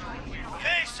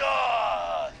face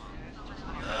off.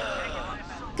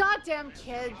 Goddamn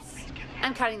kids.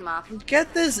 I'm cutting them off.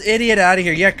 Get this idiot out of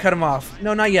here. Yeah, cut him off.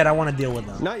 No, not yet. I want to deal with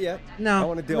them. Not yet. No, I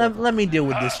want to deal with them. let me deal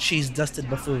with this cheese-dusted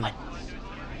buffoon.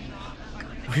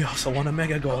 We also want a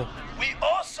mega goal. We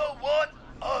also want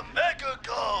a mega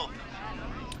gulp.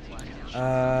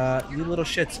 You little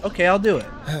shits. Okay, I'll do it.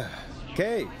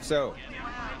 Okay, so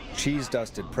cheese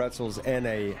dusted pretzels and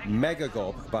a mega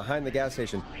gulp behind the gas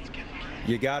station.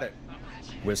 You got it,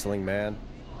 whistling man.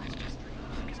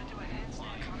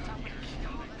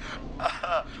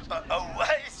 A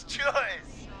wise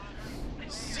choice.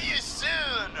 See you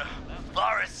soon,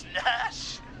 Forrest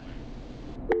Nash.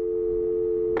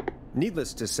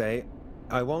 Needless to say,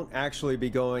 I won't actually be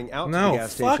going out to No, the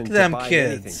gas fuck station them to buy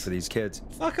kids. anything for these kids.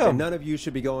 Fuck 'em. And none of you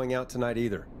should be going out tonight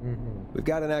either. We've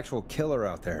got an actual killer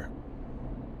out there.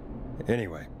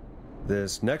 Anyway,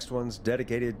 this next one's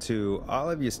dedicated to all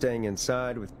of you staying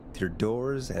inside with your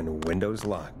doors and windows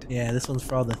locked. Yeah, this one's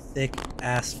for all the thick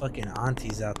ass fucking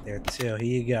aunties out there too.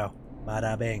 Here you go.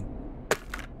 Bada bing.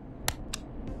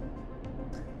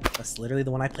 That's literally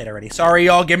the one I played already. Sorry,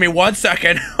 y'all. Give me 1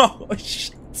 second. Oh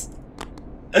shit.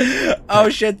 Oh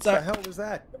shit. What Sorry. the hell was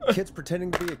that? Kids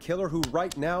pretending to be a killer who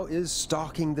right now is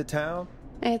stalking the town?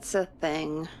 It's a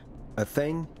thing. A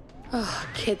thing? Oh,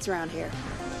 kids around here.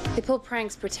 They pull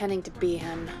pranks pretending to be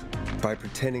him. By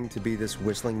pretending to be this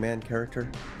whistling man character?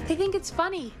 They think it's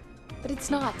funny, but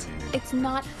it's not. It's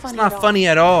not funny. It's not at all. funny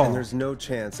at all. And there's no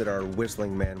chance that our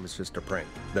whistling man was just a prank.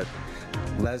 That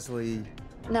Leslie...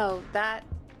 No,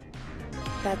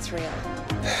 that's real.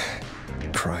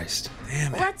 Christ.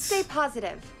 Damn it. Let's stay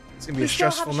positive. It's gonna be a We still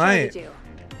have stressful a show night. to do.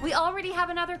 We already have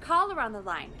another caller on the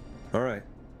line. All right.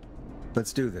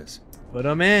 Let's do this. Put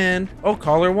them in. Oh,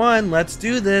 caller one. Let's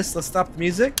do this. Let's stop the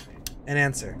music and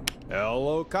answer.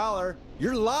 Hello, caller.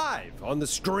 You're live on the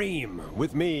stream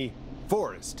with me,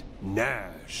 Forrest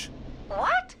Nash.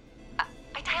 What?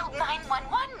 I dialed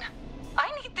 911.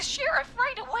 I need the sheriff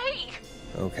right away.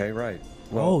 Okay, right.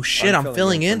 Oh shit, I'm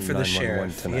filling in for the 911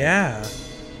 sheriff. tonight. Yeah.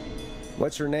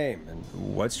 What's your name and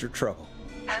what's your trouble?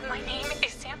 My name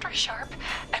is Sandra Sharp,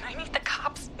 and I need the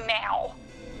cops now.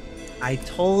 I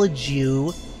told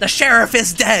you the sheriff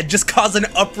is dead. Just cause an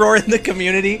uproar in the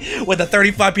community with the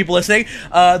 35 people listening.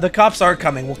 The cops aren't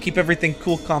coming. We'll keep everything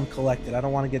cool, calm, collected. I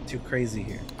don't want to get too crazy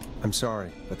here. I'm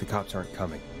sorry, but the cops aren't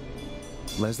coming.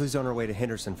 Leslie's on her way to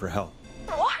Henderson for help.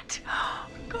 What?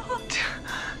 God.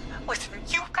 Listen,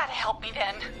 you've got to help me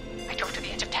then. I drove to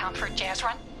the edge of town for a jazz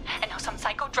run, and now some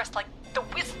psycho dressed like the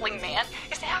Whistling Man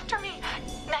is after me,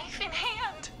 knife in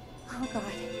hand. Oh god.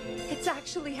 It's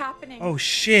actually happening. Oh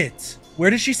shit. Where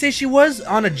did she say she was?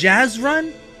 On a jazz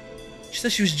run? She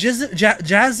said she was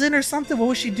jazzing or something? What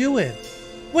was she doing?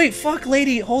 Wait, fuck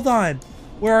lady, hold on.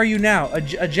 Where are you now? A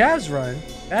jazz run?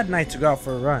 Bad night to go out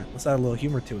for a run. Let's add a little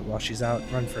humor to it while she's out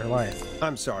running for her life.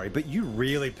 I'm sorry, but you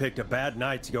really picked a bad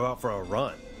night to go out for a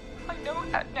run. I know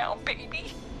that now,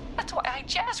 baby. That's why I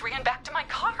jazz ran back to my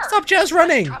car. Stop jazz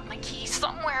running! I dropped my keys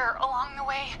somewhere along the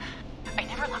way. I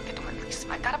never locked the door, at least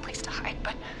I got a place to hide,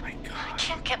 but My God. I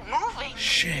can't get moving.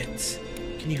 Shit.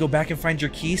 Can you go back and find your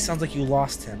keys? Sounds like you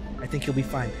lost him. I think you'll be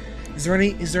fine. Is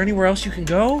there anywhere else you can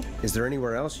go? Is there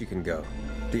anywhere else you can go?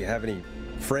 Do you have any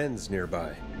friends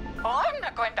nearby? Oh, I'm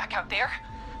not going back out there.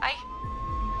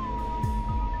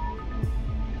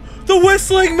 The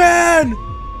Whistling Man!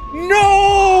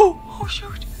 No! Oh,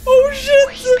 shoot. Oh shit!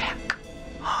 He's back.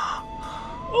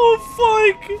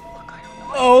 Oh fuck!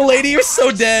 Oh lady, you're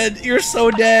so dead. You're so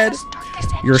dead.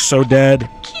 You're so dead.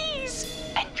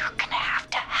 Keys, and you're gonna have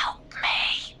to help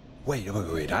me.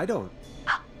 Wait, I don't...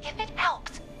 If it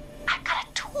helps, I've got a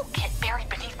toolkit buried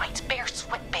beneath my spare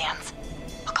sweatbands.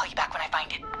 I'll call you back when I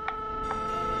find it.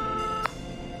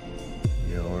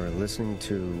 You're listening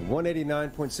to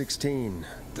 189.16,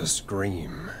 The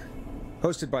Scream.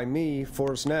 Hosted by me,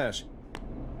 Forrest Nash,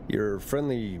 your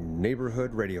friendly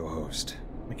neighborhood radio host.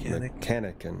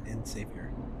 Mechanic And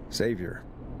Savior.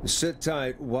 Sit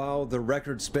tight while the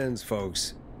record spins,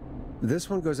 folks. This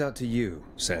one goes out to you,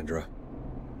 Sandra.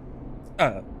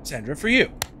 Sandra, for you.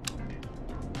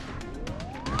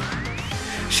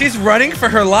 She's running for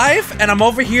her life, and I'm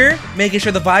over here making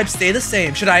sure the vibes stay the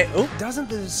same. Should I? Oh, Doesn't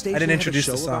the station I didn't have introduce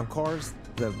a the show song. about cars?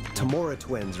 The Tamora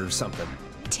twins or something.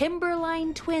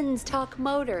 Timberline twins talk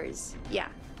motors. Yeah.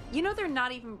 You know they're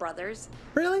not even brothers.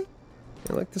 Really?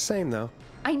 They look the same, though.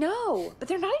 I know, but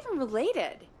they're not even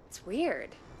related. It's weird.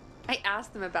 I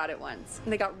asked them about it once,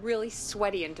 and they got really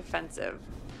sweaty and defensive.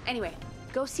 Anyway,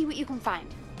 go see what you can find.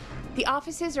 The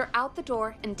offices are out the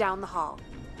door and down the hall.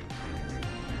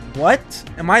 what?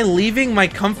 Am I leaving my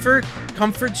comfort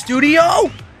studio?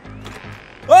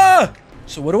 Ah!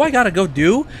 So what do I gotta go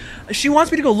do? She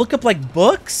wants me to go look up like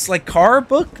books, like car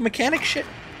book mechanic shit.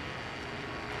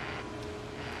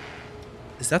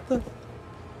 Is that the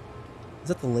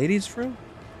ladies' room?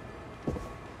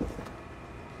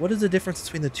 What is the difference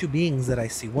between the two beings that I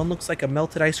see? One looks like a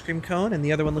melted ice cream cone, and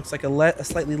the other one looks like a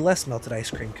slightly less melted ice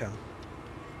cream cone.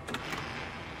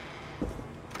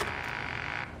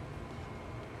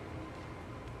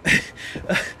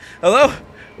 Hello?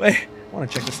 Wait, I want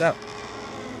to check this out.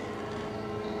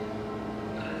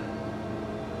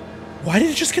 Why did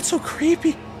it just get so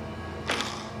creepy?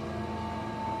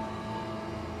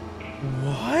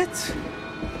 What?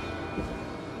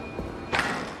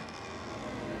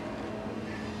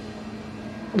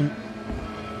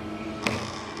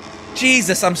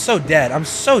 Jesus, I'm so dead. I'm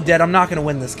so dead. I'm not gonna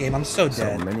win this game. I'm so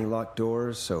dead. So many locked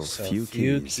doors, so few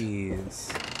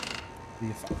keys.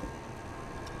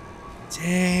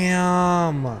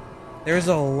 Damn. There's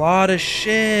a lot of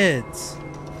shit.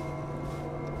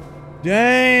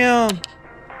 Damn.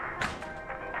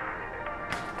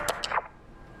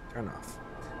 Turn off.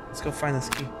 Let's go find this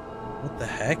key. What the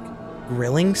heck?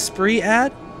 Grilling spree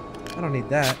ad? I don't need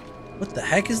that. What the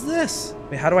heck is this?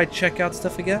 Wait, how do I check out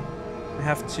stuff again? I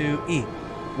have to eat.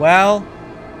 Well,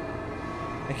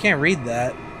 I can't read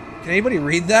that. Can anybody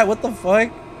read that? What the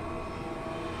fuck?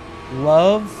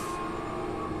 Love?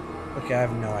 Okay, I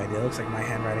have no idea. It looks like my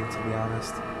handwriting, to be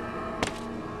honest.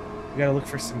 We gotta look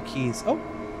for some keys. Oh!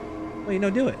 Well, you know,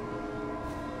 do it.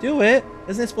 Do it!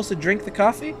 Isn't it supposed to drink the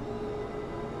coffee?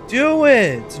 Do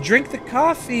it! Drink the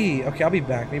coffee! Okay, I'll be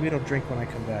back. Maybe it'll drink when I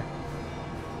come back.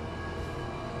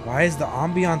 Why is the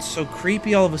ambiance so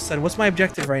creepy all of a sudden? What's my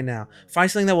objective right now? Find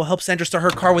something that will help Sandra start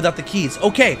her car without the keys.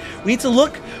 Okay, we need to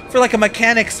look for like a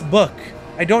mechanic's book.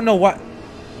 I don't know what...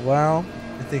 Well,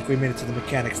 I think we made it to the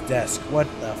mechanic's desk. What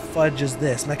the fudge is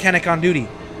this? Mechanic on duty.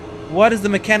 What is the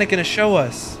mechanic gonna show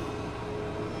us?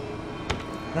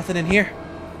 Nothing in here.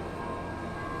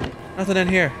 Nothing in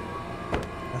here.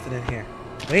 Nothing in here.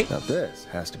 Wait. Now this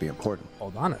has to be important.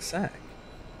 Hold on a sec.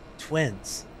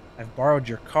 Twins. I've borrowed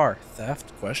your car.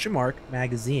 Theft? Question mark.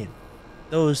 Magazine.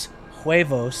 Those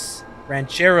huevos,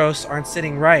 rancheros aren't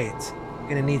sitting right. I'm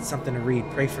gonna need something to read.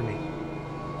 Pray for me.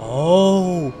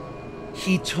 Oh,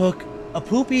 he took a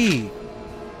poopy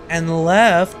and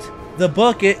left the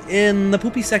book in the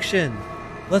poopy section.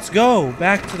 Let's go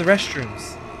back to the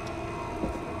restrooms.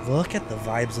 Look at the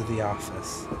vibes of the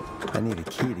office. I need a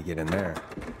key to get in there.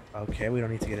 Okay, we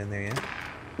don't need to get in there yet.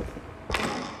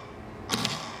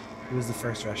 It was the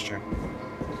first restroom.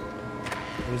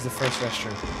 It was the first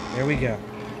restroom. There we go.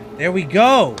 There we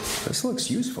go. This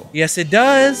looks useful. Yes, it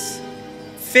does.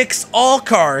 Fix all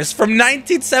cars from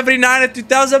 1979 to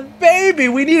 2000. Baby,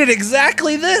 we needed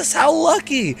exactly this. How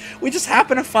lucky. We just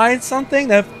happen to find something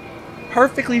that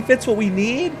perfectly fits what we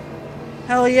need.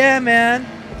 Hell yeah, man.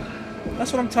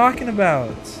 That's what I'm talking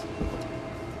about.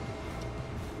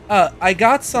 I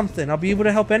got something. I'll be able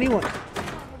to help anyone.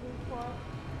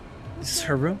 Is this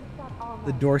her room?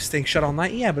 The door staying shut all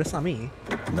night? Yeah, but it's not me.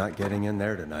 Not getting in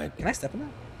there tonight. Can I step in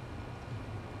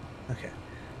that? Okay.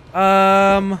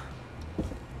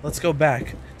 Let's go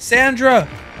back. Sandra!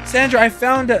 Sandra, I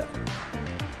found a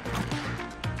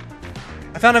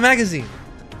magazine.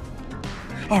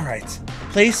 Alright.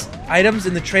 Place items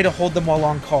in the tray to hold them while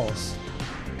on calls.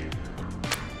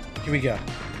 Here we go.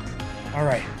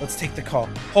 Alright, let's take the call.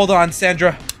 Hold on,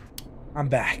 Sandra. I'm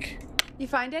back. You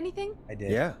find anything? I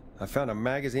did. Yeah, I found a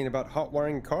magazine about hot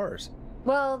wiring cars.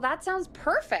 Well, that sounds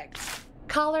perfect.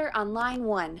 Caller on line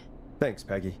 1. Thanks,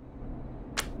 Peggy.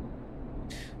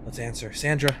 Let's answer.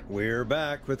 Sandra. We're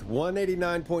back with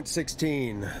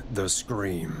 189.16, The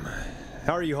Scream.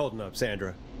 How are you holding up,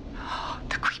 Sandra?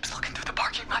 The creep's looking through the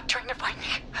parking lot trying to find me.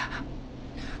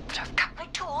 But I've got my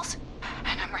tools,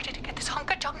 and I'm ready to get this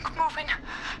hunk of junk moving.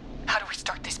 How do we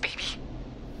start this baby?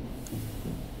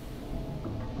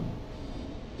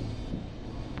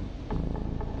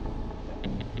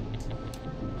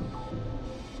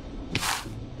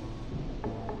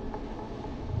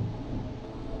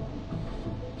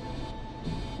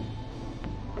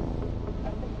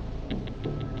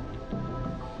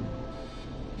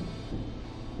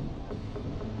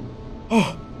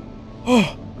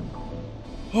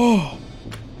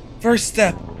 First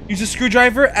step. Use a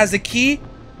screwdriver as a key.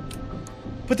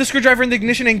 Put the screwdriver in the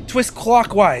ignition and twist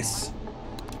clockwise.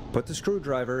 Put the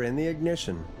screwdriver in the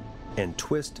ignition and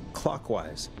twist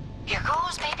clockwise. Here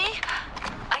goes, baby.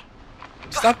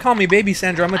 Stop calling me baby,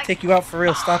 Sandra. I'm gonna take you out for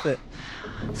real. Stop it.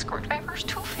 Screwdriver's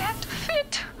too fat to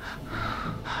fit.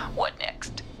 What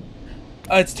next?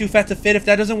 It's too fat to fit. If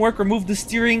that doesn't work, remove the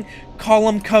steering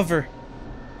column cover.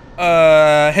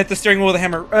 Hit the steering wheel with a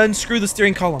hammer. Unscrew the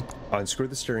steering column. Unscrew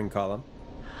the steering column.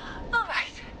 All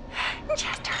right.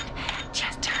 Just turn.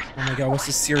 Just turn. Oh my god, what's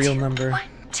the serial number? 1,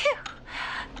 2.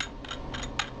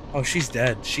 Oh, she's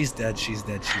dead. She's dead. She's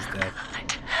dead. She's dead.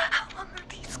 How long are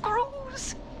these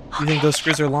screws? You think those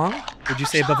screws are long? Would you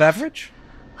say above average?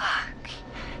 Okay.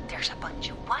 There's a bunch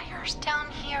of wires down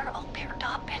here all paired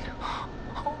up and... Oh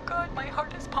god, my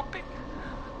heart is pumping.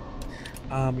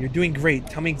 You're doing great.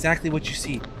 Tell me exactly what you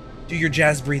see. Do your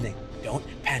jazz breathing. Don't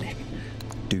panic.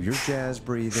 Do your jazz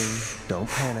breathing. Don't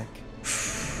panic.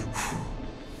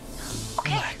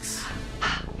 Okay. Relax.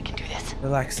 We can do this.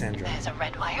 Relax, Sandra. There's a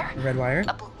red wire. A red wire?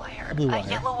 A blue wire. A blue wire. A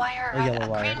yellow wire. A yellow a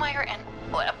wire. green wire and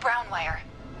a brown wire.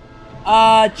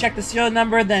 Check the serial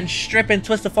number, then strip and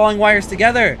twist the following wires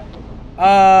together.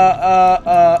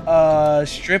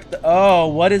 Strip the... Oh,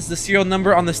 what is the serial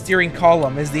number on the steering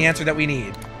column is the answer that we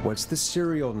need. What's the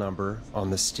serial number on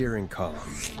the steering column?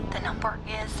 The number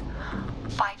is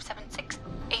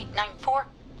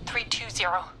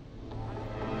 576-894-320.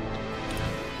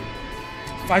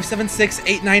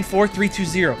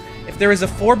 576-894-320. If there is a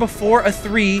 4 before a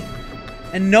 3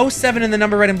 and no 7 in the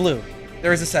number red and blue,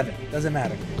 there is a 7. Doesn't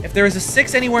matter. If there is a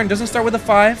 6 anywhere and doesn't start with a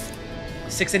 5,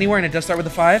 6 anywhere and it does start with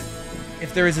a 5,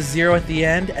 if there is a 0 at the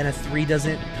end and a 3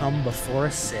 doesn't come before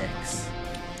a 6,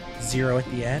 0 at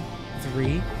the end,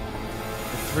 3, the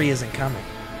 3 isn't coming.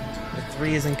 The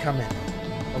 3 isn't coming.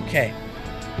 Okay.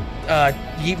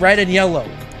 Red and yellow.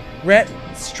 Red,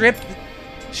 strip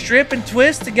and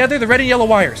twist together the red and yellow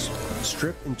wires.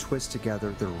 Strip and twist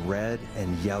together the red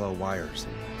and yellow wires.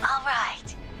 All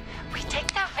right. We take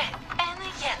the red and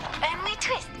the yellow and we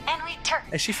twist and we turn.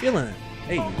 Is she feeling it?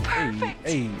 Hey, Oh, perfect.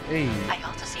 hey. I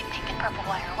also see pink and purple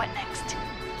wire. What next?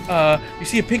 You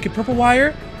see a pink and purple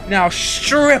wire? Now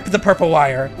strip the purple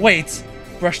wire. Wait.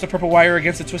 Brush the purple wire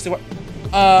against the twisted wire.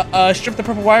 Strip the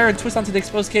purple wire and twist onto the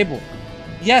exposed cable.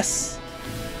 Yes.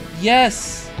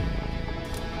 Yes.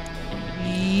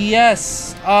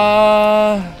 Yes.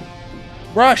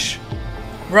 Brush.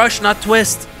 Brush, not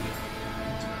twist.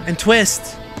 And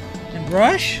twist. And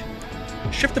brush?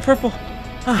 Strip the purple.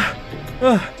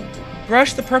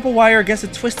 Brush the purple wire against the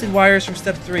twisted wires from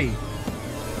step 3.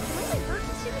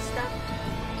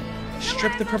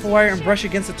 Strip the purple wire and brush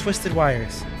against the twisted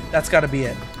wires. That's gotta be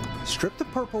it. Strip the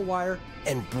purple wire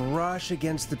and brush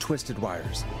against the twisted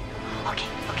wires. Okay.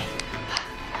 We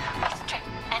strip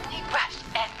and we brush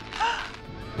and...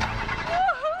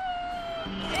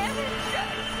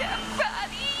 Energize that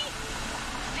body!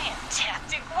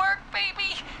 Fantastic work,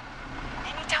 baby!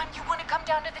 Anytime you want to come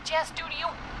down to the jazz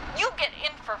studio, you get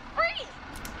in for free!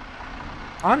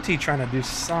 Auntie trying to do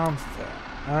something.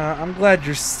 I'm glad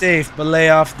you're safe, but lay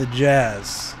off the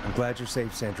jazz. I'm glad you're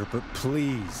safe, Sandra, but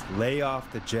please lay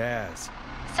off the jazz.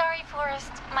 Sorry,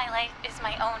 Forrest. My life is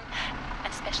my own,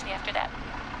 and especially after that.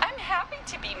 I'm happy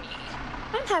to be me.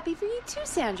 I'm happy for you too,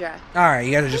 Sandra. Alright,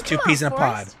 you guys are just Hey, two come peas on, in a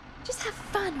pod. Forrest. Just have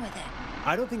fun with it.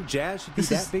 I don't think jazz should be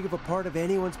that big of a part of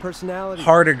anyone's personality.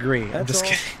 Hard agree. I'm That's just all.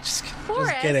 kidding. Just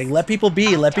Forrest. kidding. Let people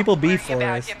be. Let people be, Don't worry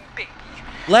about Forrest. him, baby.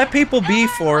 Let people be, And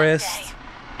Forrest. one day.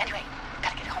 Anyway,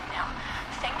 gotta get home now.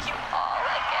 Thank you all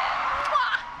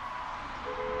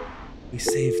again. Mwah. We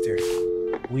saved her.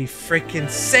 We freaking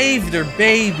saved her,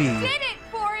 baby. Did it,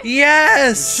 Forrest?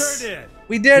 Yes. Sure did.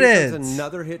 We did Here's it.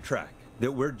 another hit track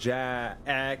that we're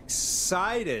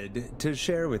excited to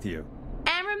share with you.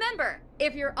 And remember,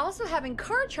 if you're also having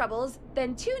car troubles,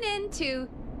 then tune in to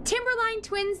Timberline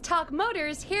Twins Talk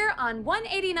Motors here on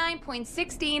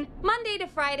 189.16, Monday to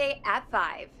Friday at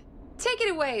 5. Take it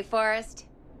away, Forrest.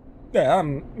 Yeah,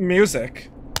 music.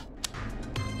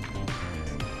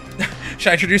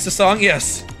 Should I introduce the song?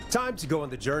 Yes. Time to go on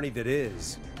the journey that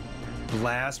is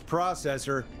Blast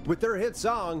Processor with their hit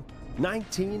song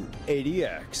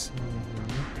 1980X.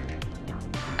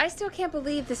 I still can't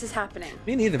believe this is happening.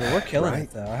 Me neither, but we're killing Right.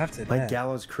 it, though. I have to Like admit.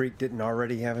 Gallows Creek didn't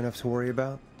already have enough to worry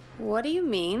about? What do you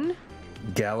mean?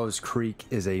 Gallows Creek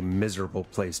is a miserable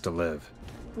place to live.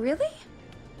 Really?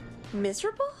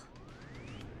 Miserable?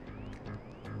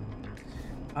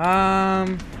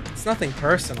 It's nothing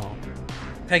personal.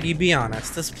 Peggy, be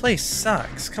honest. This place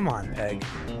sucks. Come on, Peg.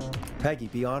 Peggy,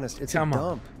 be honest, it's Come a on.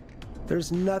 dump.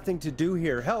 There's nothing to do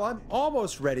here. Hell, I'm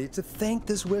almost ready to thank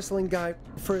this whistling guy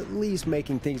for at least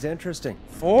making things interesting.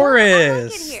 Forrest. Well, I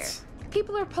like it here.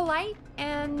 People are polite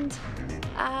and,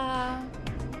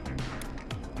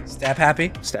 Stab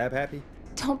happy. Stab happy?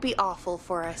 don't be awful,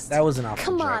 Forrest. That was an awful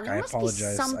Come joke. on, there I must be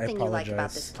apologize. something I you like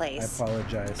about apologize. this place. I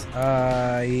apologize.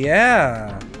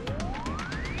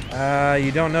 Yeah.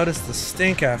 You don't notice the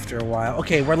stink after a while.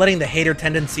 Okay, we're letting the hater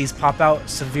tendencies pop out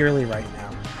severely right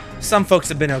now. Some folks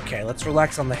have been okay. Let's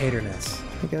relax on the haterness.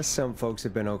 I guess some folks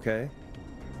have been okay.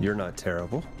 You're not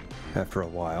terrible. After a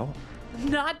while.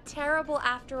 Not terrible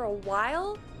after a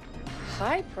while?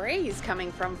 High praise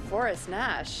coming from Forrest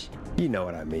Nash. You know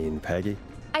what I mean, Peggy.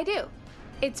 I do.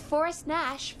 It's Forrest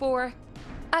Nash for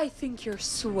I think you're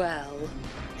swell.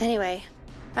 Anyway,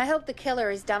 I hope the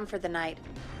killer is done for the night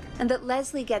and that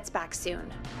Leslie gets back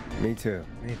soon. Me too.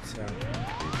 Me too.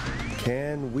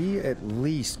 Can we at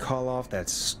least call off that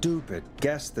stupid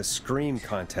Guess the Scream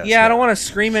contest? Yeah, I don't now? want to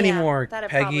scream anymore, yeah,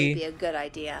 that'd Peggy. probably be a good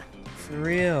idea. For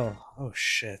real. Oh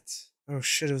shit. Oh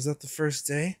shit, was that the first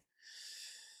day?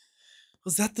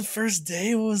 Was that the first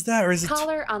day? What was that? Or is it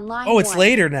Caller on line Oh, it's 1.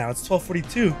 later now. It's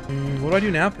 12:42. What do I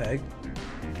do now, Peg?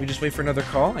 We just wait for another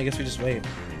call? I guess we just wait.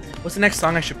 What's the next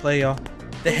song I should play, y'all?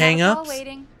 The We have a call Hang-Ups?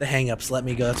 waiting. The Hang-Ups, let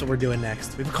me go. That's what we're doing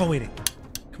next. We have a call waiting.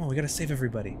 Come on, we gotta save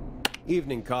everybody.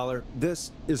 Evening, caller.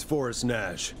 This is Forrest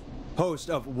Nash, host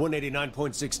of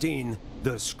 189.16,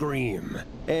 The Scream,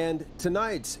 and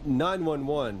tonight's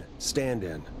 911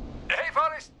 stand-in. Hey,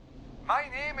 Forrest. My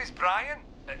name is Brian.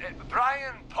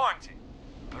 Brian Ponte.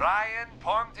 Brian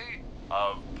Ponte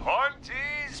of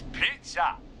Ponte's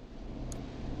Pizza.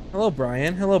 Hello,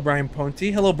 Brian. Hello, Brian Ponte.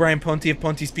 Hello, Brian Ponte of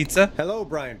Ponte's Pizza. Hello,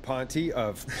 Brian Ponte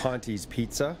of Ponte's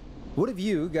Pizza. What have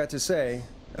you got to say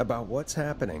about what's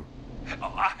happening?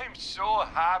 Oh, I'm so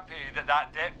happy that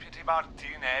Deputy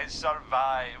Martinez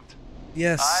survived.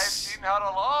 Yes. I've seen her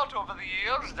a lot over the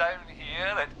years down here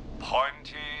at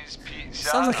Ponte's Pizza.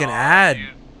 Sounds like an Oh, ad. You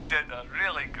did a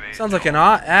really great Sounds like job.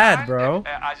 an ad, And, bro.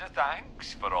 as a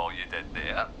thanks for all you did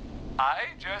there, I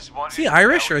just wanted Is he to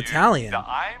Irish tell or you Italian? that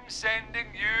I'm sending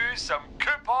you some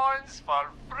coupons for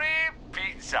free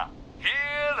pizza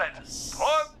here at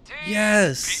Ponte's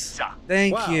Yes. Pizza.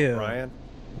 Thank Wow, you. Brian.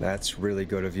 That's really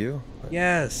good of you.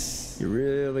 Yes. You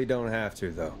really don't have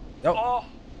to, though. Oh, Oh,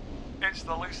 it's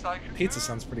the least I can pizza do.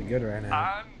 sounds pretty good right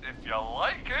now. And if you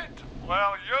like it,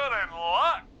 well, you're in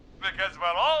luck, because we're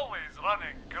always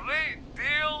running great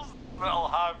deals that'll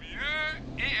have you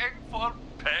eating for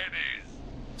pennies.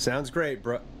 Sounds great,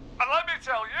 bro. And let me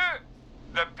tell you,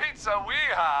 the pizza we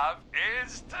have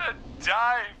is to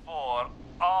die for.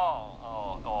 No.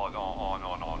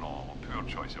 Poor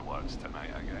choice of words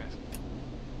tonight, I guess.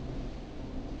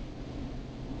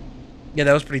 Yeah,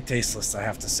 that was pretty tasteless, I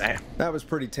have to say. That was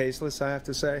pretty tasteless, I have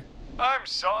to say. I'm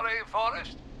sorry,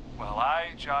 Forrest. Well,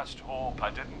 I just hope I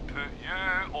didn't put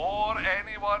you or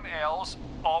anyone else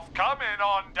off coming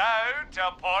on down to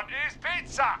Ponte's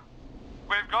Pizza.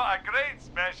 We've got a great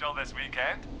special this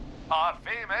weekend. Our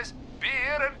famous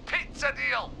beer and pizza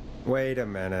deal. Wait a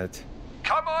minute.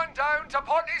 Come on down to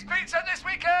Ponte's Pizza this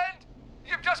weekend.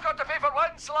 You've just got to pay for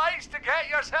one slice to get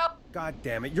yourself. God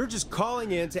damn it, you're just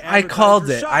calling in to I advertise called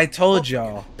your it. shop. I told Oh,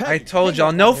 y'all. Peggy, I told hang y'all.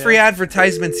 up No on free him.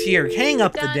 advertisements here. Hang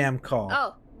up the Done. damn call.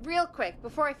 Oh, real quick,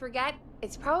 before I forget,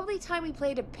 it's probably time we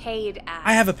played a paid ad.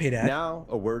 I have a paid ad. Now,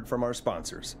 a word from our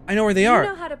sponsors. I know where they You are.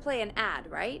 know how to play an ad,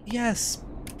 right? Yes.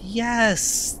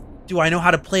 Yes. Do I know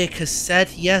how to play a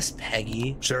cassette? Yes,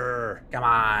 Peggy. Sure. Come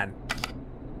on.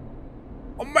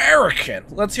 American.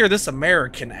 Let's hear this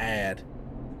American ad.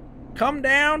 Come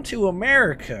down to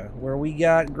America, where we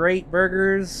got great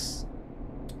burgers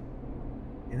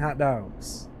and hot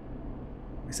dogs.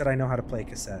 I said I know how to play a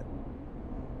cassette.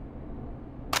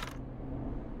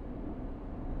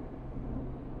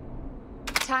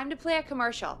 Time to play a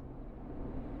commercial.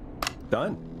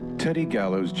 Done. Teddy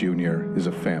Gallows Jr. is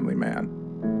a family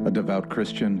man, a devout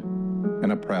Christian,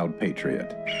 and a proud patriot.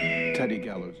 Teddy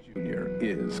Gallows Jr.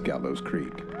 is Gallows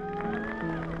Creek.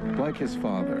 Like his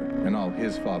father and all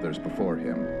his fathers before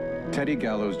him, Teddy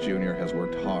Gallows Jr. has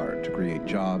worked hard to create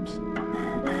jobs,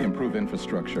 improve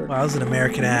infrastructure. Wow, this is an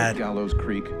American ad. Gallows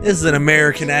Creek. This is an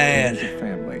American ad. As a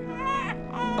family.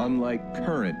 Unlike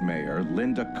current mayor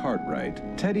Linda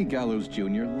Cartwright, Teddy Gallows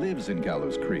Jr. lives in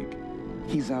Gallows Creek.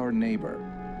 He's our neighbor,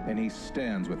 and he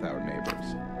stands with our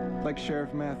neighbors. Like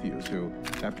Sheriff Matthews, who,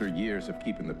 after years of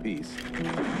keeping the peace,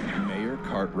 Mayor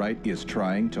Cartwright is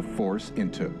trying to force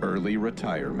into early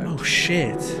retirement. Oh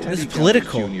shit, this Teddy is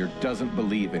political. Gallows Jr. doesn't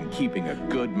believe in keeping a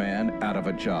good man out of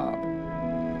a job.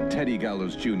 Teddy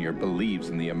Gallows Jr. believes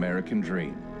in the American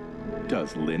dream.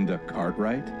 Does Linda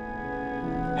Cartwright?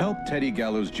 Help Teddy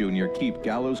Gallows Jr. keep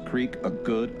Gallows Creek a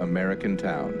good American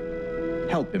town.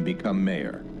 Help him become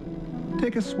mayor.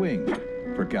 Take a swing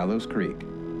for Gallows Creek.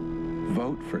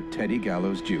 Vote for Teddy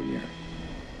Gallows Jr.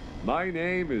 My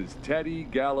name is Teddy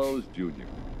Gallows Jr.,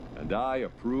 and I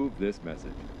approve this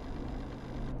message.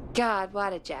 God,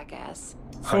 what a jackass.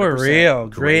 For 100% real,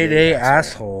 grade A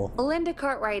asshole. Linda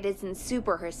Cartwright isn't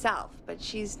super herself, but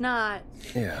she's not...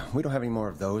 Yeah, we don't have any more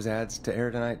of those ads to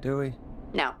air tonight, do we?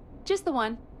 No, just the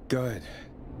one. Good.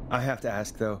 I have to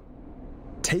ask, though.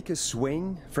 Take a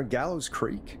swing for Gallows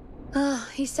Creek?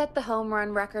 He set the home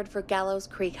run record for Gallows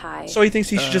Creek High. So he thinks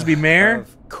he should just be mayor?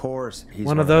 Of course. He's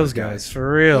One of those guys,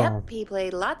 for real. Yep, he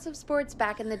played lots of sports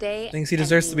back in the day. Thinks he and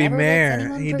deserves to be never lets mayor.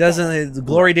 anyone He forget doesn't. it. The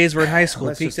glory days were in high school.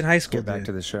 Let's Peaked just in high school. Get back dude.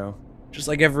 to the show. Just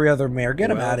like every other mayor. Get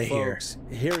him Well, out of here. folks,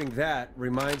 hearing that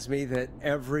reminds me that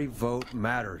every vote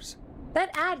matters. That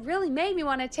ad really made me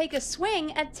want to take a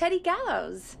swing at Teddy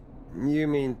Gallows. You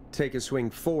mean take a swing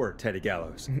for Teddy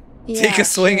Gallows? Take Yeah, a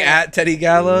swing sure. at Teddy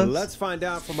Gallows. Let's find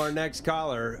out from our next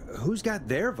caller who's got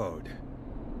their vote.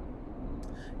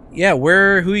 Yeah,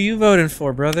 who you voting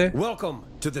for, brother? Welcome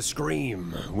to the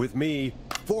Scream with me,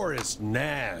 Forrest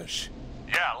Nash.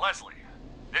 Yeah, Leslie.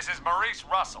 This is Maurice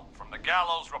Russell from the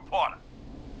Gallows Reporter.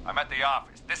 I'm at the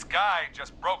office. This guy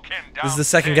just broke in down. This is the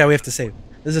second guy we have to save.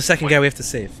 This is the second guy we have to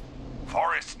save.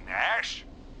 Forrest Nash?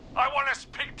 I want to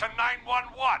speak to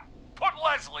 911. Put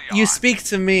Leslie on. You speak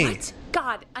to me. What?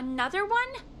 God, another one?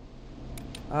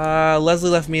 Leslie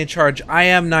left me in charge. I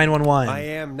am 911. I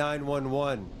am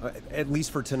 911, at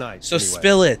least for tonight. So anyway.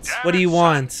 spill it. Damn What do it, you son.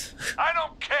 want? I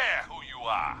don't care who you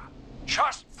are.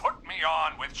 Just put me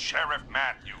on with Sheriff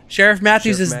Matthews. Sheriff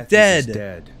Matthews is Sheriff dead. Matthews is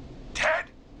dead. Ted?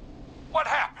 What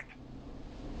happened?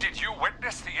 Did you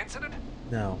witness the incident?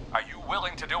 No. Are you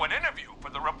willing to do an interview for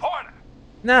the reporter?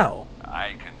 No.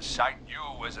 I can cite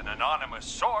you as an anonymous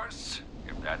source,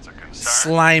 if that's a concern.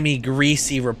 Slimy,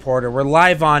 greasy reporter. We're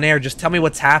live on air. Just tell me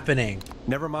what's happening.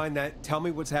 Never mind that. Tell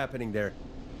me what's happening there.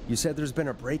 You said there's been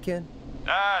a break-in?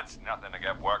 That's nothing to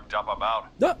get worked up about.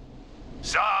 No.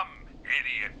 Some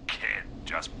idiot kid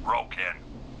just broke in,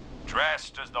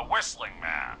 dressed as the Whistling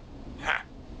Man. Heh,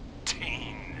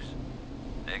 teens.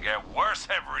 They get worse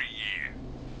every year.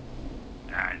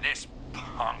 This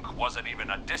punk wasn't even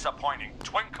a disappointing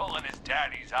twinkle in his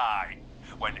daddy's eye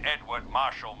when Edward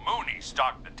Marshall Mooney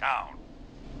stalked the town.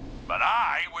 But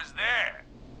I was there.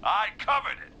 I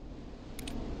covered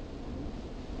it.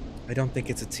 I don't think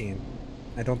it's a team.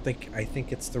 I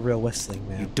think it's the real Whistling You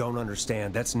Man. don't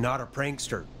understand. That's not a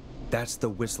prankster. That's the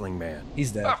Whistling Man.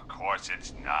 He's dead. Of course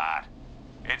it's not.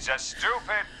 It's a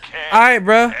stupid kid. Alright,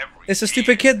 bro. Every It's a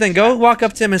stupid year kid, then go walk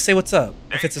up to him and say what's up.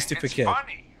 If they it's a think stupid it's kid.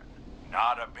 Funny.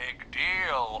 Not a big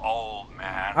deal, old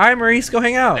man. Alright, Maurice, go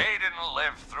hang out. They didn't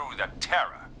live through the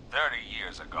terror 30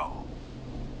 years ago.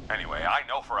 Anyway, I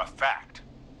know for a fact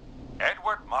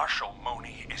Edward Marshall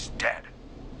Mooney is dead.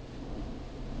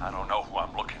 I don't know who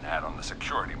I'm looking at on the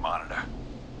security monitor.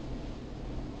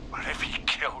 But if he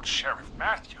killed Sheriff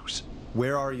Matthews,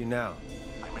 Where are you now?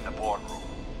 I'm in the boardroom,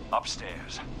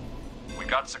 upstairs. We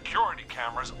got security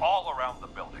cameras all around the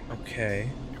building. Okay.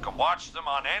 You can watch them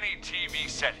on any TV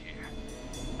set here.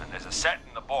 And there's a set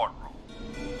in the boardroom.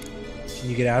 Can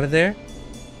you get out of there?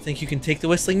 Think you can take the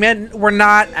Whistling Man? We're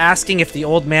not asking if the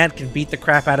old man can beat the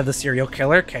crap out of the serial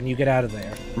killer. Can you get out of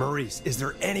there? Maurice, is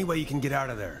there any way you can get out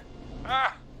of there?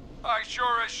 I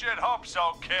sure as shit hope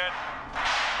so, kid.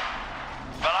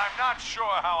 but I'm not sure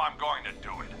how I'm going to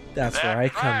do it. That's that where I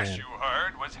come crash in. you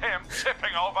heard was him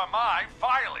tipping over my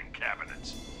filing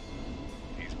cabinets.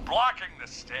 He's blocking the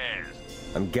stairs.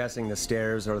 I'm guessing the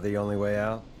stairs are the only way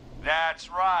out. That's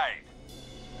right.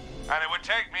 And it would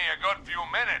take me a good few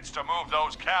minutes to move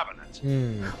those cabinets.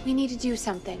 We need to do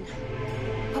something.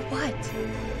 But what?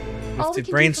 We All have we to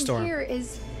can brainstorm. do from here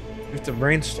is... We have to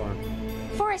brainstorm.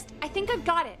 Forrest, I think I've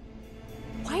got it.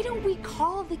 Why don't we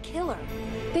call the killer?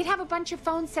 They'd have a bunch of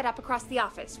phones set up across the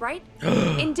office, right?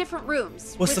 In different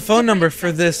rooms. What's with the phone different number for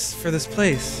extensions. this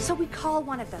place? So we call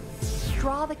one of them.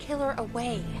 Draw the killer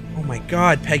away. Oh my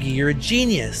god, Peggy, you're a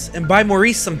genius. And buy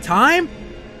Maurice some time?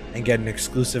 And get an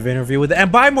exclusive interview with it.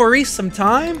 And buy Maurice some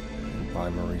time? Buy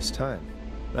Maurice time.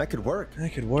 That could work.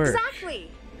 That could work.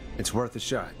 Exactly. It's worth a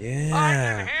shot. I can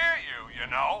Yeah. hear you,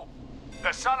 you know.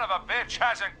 The son of a bitch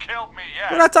hasn't killed me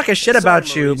yet. We're not talking shit about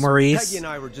Sorry, you, Maurice. Maurice. Peggy and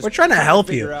I were just We're trying to trying to help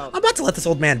you. figure out- I'm about to let this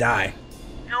old man die.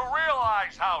 You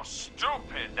realize how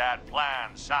stupid that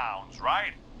plan sounds,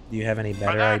 right? Do you have any For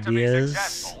better that to be ideas?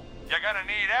 successful, you're gonna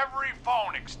need every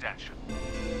phone extension,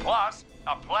 plus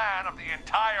a plan of the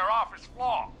entire office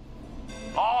floor,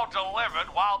 all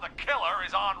delivered while the killer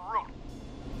is en route.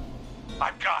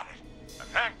 I've got it. And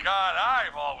thank God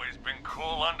I've always been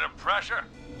cool under pressure.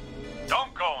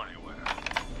 Don't go anywhere.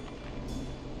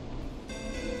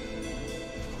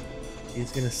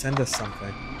 He's gonna send us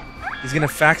something. He's gonna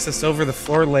fax us over the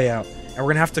floor layout. And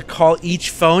we're gonna have to call each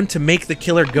phone to make the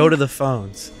killer go to the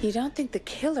phones. You don't think the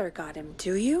killer got him,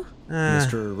 do you?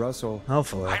 Mr. Russell.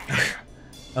 Hopefully. I'm here.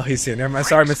 Oh, he's here. Never mind.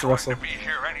 Sorry, Rick's Mr. going Russell. to be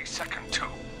here any second too.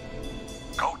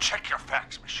 Go check your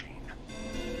fax machine.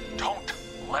 Don't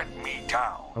let me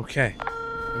down. Okay.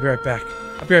 I'll be right back.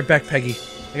 I'll be right back, Peggy.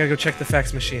 I gotta go check the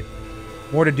fax machine.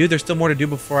 More to do? There's still more to do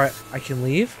before I can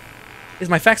leave? Is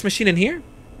my fax machine in here?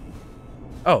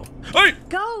 Oh. Hey!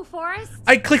 Go, Forrest.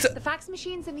 I clicked. The fax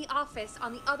machine's in the office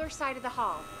on the other side of the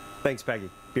hall. Thanks, Peggy.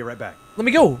 Be right back. Let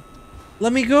me go.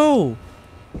 Let me go.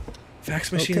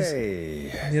 Fax machine is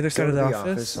Okay. on the other side Go of to the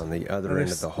office. On the other end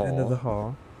of the hall. End of the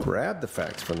hall. Grab the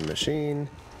fax from the machine.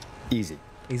 Easy.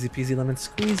 Easy peasy lemon This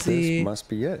squeezy. must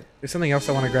be it. There's something else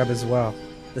I want to grab as well.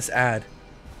 This ad.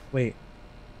 Wait.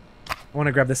 I want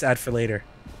to grab this ad for later.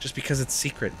 Just because it's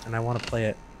secret and I want to play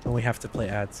it when we have to play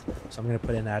ads. So I'm going to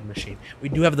put in ad machine. We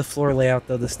do have the floor layout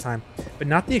though this time. But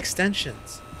not the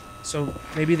extensions. So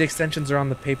maybe the extensions are on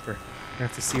the paper. I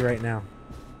have to see right now.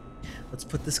 Let's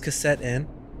put this cassette in.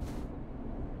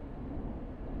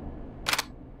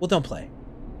 Well, don't play.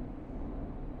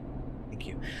 Thank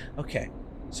you. Okay.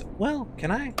 So, well,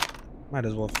 can I? Might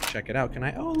as well check it out. Can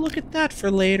I? Oh, look at that for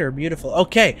later. Beautiful.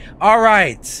 Okay. All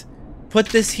right. Put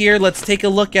this here. Let's take a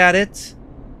look at it.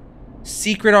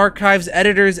 Secret archives,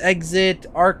 editors, exit,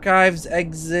 archives,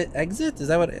 exit. Exit? Is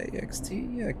that what?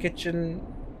 XT? Yeah, kitchen.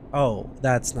 Oh,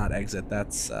 that's not exit.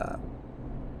 That's,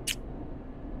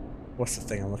 what's the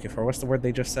thing I'm looking for? What's the word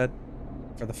they just said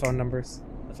for the phone numbers?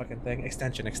 The fucking thing.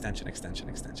 Extension, extension, extension,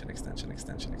 extension, extension,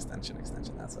 extension, extension,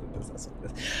 extension. That's what it is. That's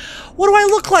what it is. What do I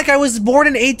look like? I was born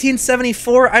in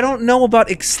 1874. I don't know about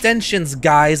extensions,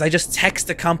 guys. I just text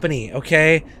the company,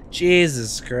 okay?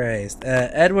 Jesus Christ.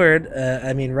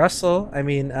 Russell.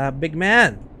 Big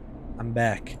man. I'm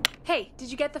back. Hey, did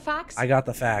you get the fax? I got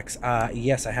the fax.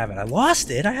 Yes, I have it. I lost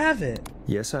it. I have it.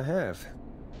 Yes, I have.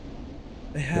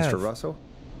 I have. Mr. Russell,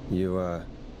 you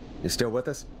still with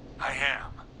us? I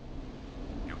am.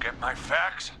 You get my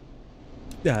fax?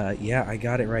 Yeah, I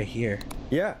got it right here.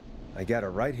 Yeah, I got it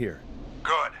right here.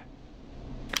 Good.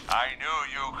 I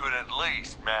knew you could at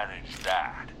least manage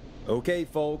that. Okay,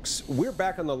 folks, we're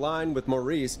back on the line with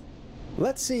Maurice.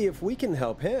 Let's see if we can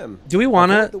help him. Do we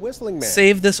want avoid the to whistling man.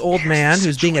 save this old Here's man the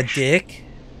who's being a situation. dick?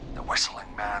 The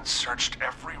whistling man searched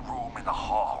every room in the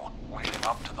hall leading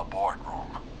up to the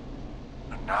boardroom.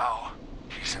 And now,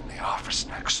 he's in the office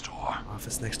next door.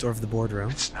 Office next door of the boardroom.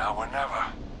 It's now or never.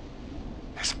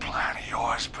 This plan of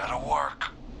yours better work.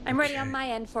 I'm ready on my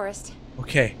end, Forrest.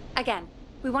 Okay. Again,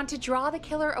 we want to draw the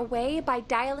killer away by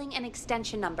dialing an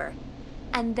extension number.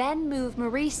 And then move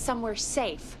Maurice somewhere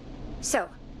safe. So,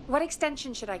 what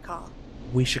extension should I call?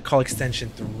 We should call extension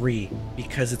 3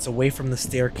 because it's away from the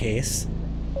staircase.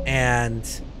 And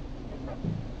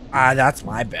that's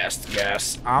my best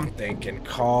guess. I'm thinking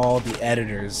call the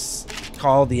editor's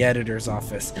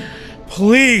office.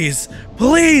 Please,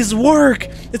 please work.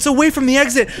 It's away from the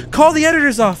exit. Call the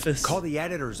editor's office. Call the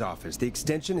editor's office. The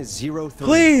extension is 03.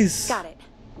 Please. Got it.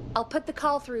 I'll put the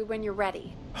call through when you're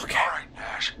ready. Okay. All right,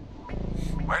 Nash.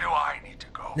 Where do I need to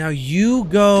go? Now you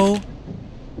go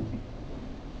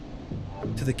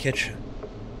to the kitchen.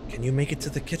 Can you make it to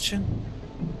the kitchen?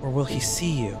 Or will he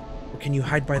see you? Or can you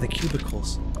hide by the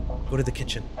cubicles? Go to the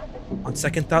kitchen. On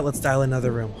second thought, let's dial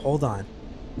another room. Hold on.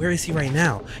 Where is he right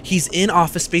now? He's in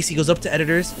office space. He goes up to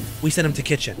editors. We send him to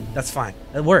kitchen. That's fine.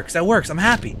 That works. That works. I'm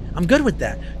happy. I'm good with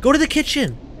that. Go to the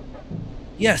kitchen.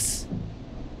 Yes.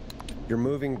 You're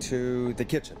moving to the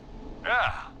kitchen.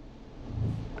 Yeah,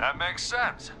 that makes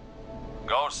sense.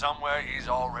 Go somewhere he's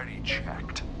already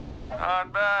checked.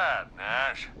 Not bad,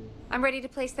 Nash. I'm ready to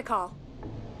place the call.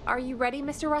 Are you ready,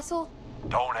 Mr. Russell?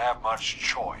 Don't have much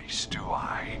choice, do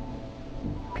I?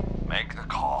 Make the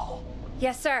call.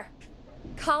 Yes, sir.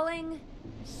 Calling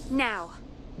now.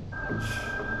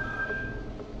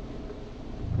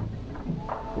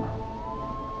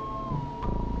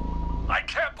 I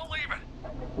can't believe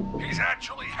it. He's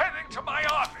actually heading to my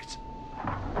office.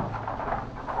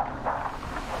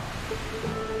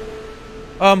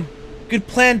 Good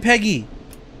plan, Peggy.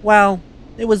 Well,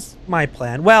 it was my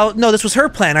plan. Well, no, this was her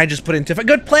plan. I just put into it.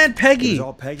 Good plan, Peggy. It was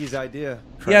all Peggy's idea.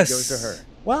 Credit Yes. goes to her.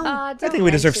 Well, I don't think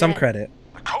we deserve mention some it. credit.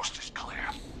 The coast is clear.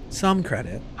 Some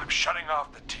credit. I'm shutting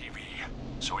off the TV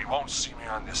so he won't see me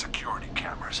on the security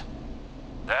cameras.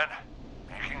 Then,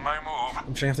 making my move.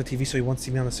 I'm shutting off the TV so he won't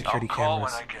see me on the security I'll call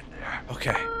cameras. when I get there.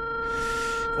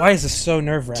 Okay. Why is this so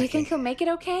nerve-wracking? Do you think he'll make it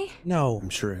okay? No. I'm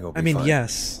sure he'll be I mean, fine.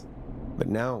 yes. But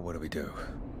now what do?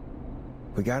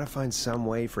 We gotta find some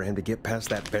way for him to get past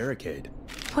that barricade.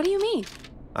 What do you mean?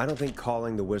 I don't think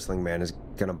calling the Whistling Man is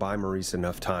gonna buy Maurice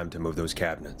enough time to move those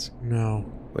cabinets. No.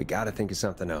 We gotta think of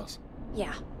something else.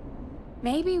 Yeah.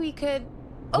 Maybe we could...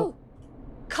 Oh!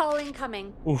 Call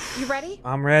incoming. Oof. You ready?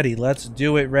 I'm ready. Let's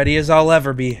do it. Ready as I'll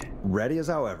ever be. Ready as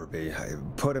I'll ever be.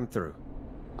 Put him through.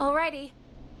 Alrighty.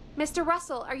 Mr.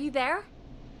 Russell, are you there?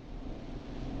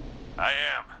 I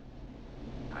am.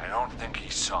 I don't think he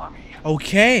saw me.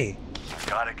 Okay.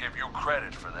 Gotta give you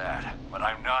credit for that, but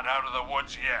I'm not out of the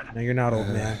woods yet. No, you're not, old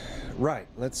man. Right,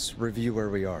 let's review where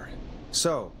we are.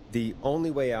 So, the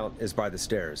only way out is by the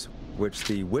stairs, which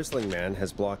the Whistling Man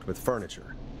has blocked with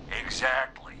furniture.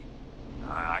 Exactly.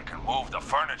 I can move the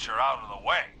furniture out of the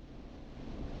way,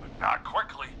 but not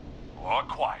quickly or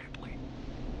quietly.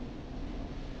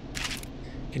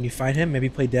 Can you find him? Maybe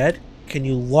play dead? Can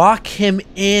you lock him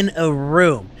in a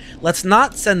room? Let's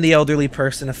not send the elderly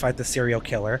person to fight the serial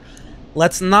killer.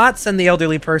 Let's not send the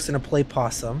elderly person to play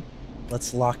possum.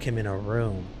 Let's lock him in a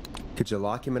room. Could you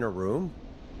lock him in a room?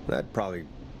 That'd probably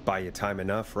buy you time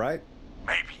enough, right?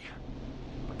 Maybe.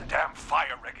 But the damn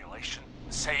fire regulations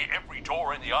say every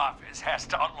door in the office has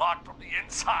to unlock from the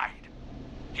inside.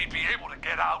 He'd be able to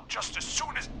get out just as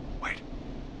soon as... Wait,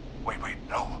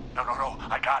 no,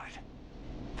 I got it.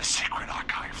 The secret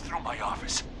archive through my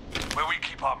office, where we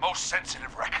keep our most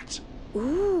sensitive records.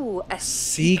 Ooh, a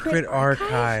Secret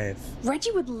archive.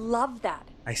 Reggie would love that.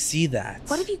 I see that.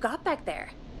 What have you got back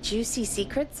there? Juicy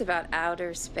secrets about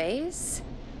outer space?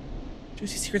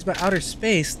 Juicy secrets about outer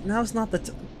space. Now's not the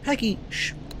time. Peggy,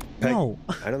 shh. Peg, No.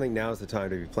 I don't think now's the time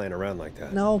to be playing around like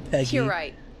that. No, Peggy. You're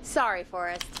right. Sorry,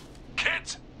 Forrest.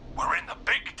 Kids, we're in the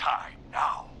big time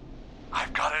now.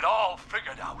 I've got it all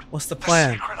figured out. What's the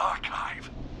plan? The secret archive.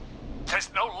 There's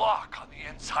no lock on the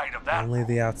inside of that. Only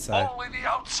the outside. Only the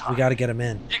outside. We gotta get him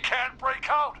in. You can't break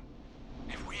out.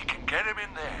 If we can get him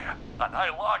in there, and I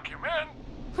lock him in...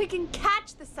 We can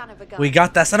catch the son of a gun. We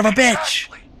got that son of a bitch.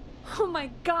 Exactly. Oh my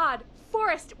god.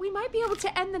 Forrest, we might be able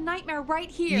to end the nightmare right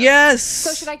here. Yes.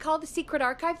 So should I call the secret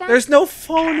archive then? There's no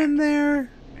phone in there.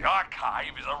 The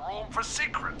archive is a room for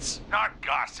secrets, not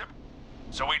gossip.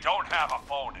 So we don't have a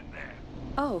phone in there.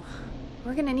 Oh,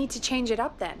 we're gonna need to change it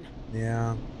up then.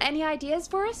 Yeah. Any ideas,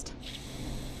 Forrest?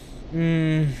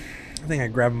 I think I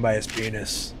grab him by his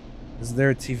penis. Is there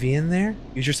a TV in there?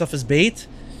 Use yourself as bait?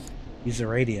 Use a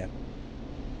radio.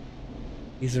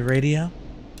 Use a radio?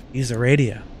 Use a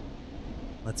radio.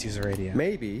 Let's use a radio.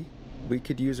 Maybe we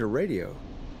could use a radio.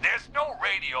 There's no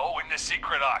radio in the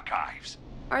secret archives.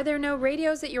 Are there no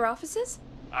radios at your offices?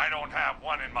 I don't have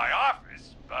one in my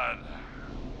office, but...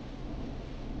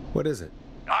 What is it?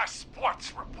 Our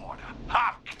sports reporter,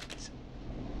 Hopkins.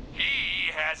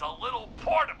 He has a little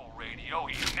portable radio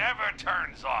he never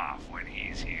turns off when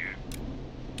he's here.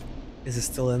 Is it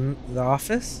still in the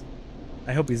office?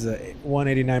 I hope he's a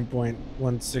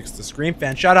 189.16 The Scream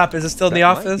fan. Shut up. Is it still in the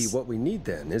That office? might be what we need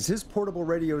then. Is his portable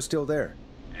radio still there?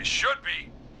 It should be.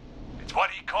 It's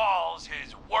what he calls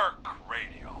his work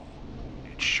radio.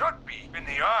 It should be in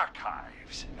the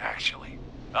archives, actually.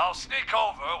 I'll sneak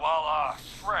over while our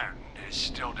friend is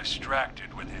still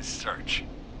distracted with his search.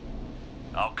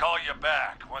 I'll call you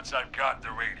back once I've got the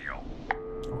radio.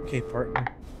 Okay, partner.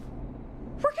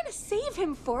 We're gonna save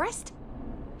him, Forrest.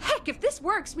 Heck, if this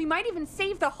works, we might even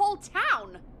save the whole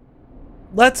town.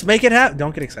 Let's make it happen.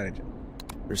 Don't get excited.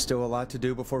 There's still a lot to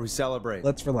do before we celebrate.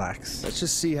 Let's relax. Let's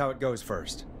just see how it goes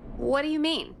first. What do you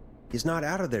mean? He's not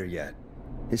out of there yet.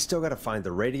 He's still got to find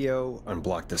the radio,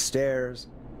 unblock the stairs.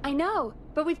 I know,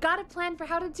 but we've got a plan for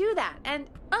how to do that. And,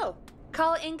 oh,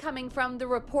 call incoming from the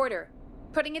reporter.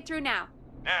 Putting it through now.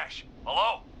 Nash,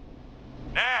 hello?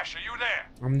 Nash, are you there?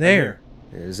 I'm there.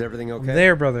 Is everything okay? I'm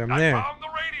there, brother. I'm there. I found the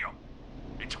radio.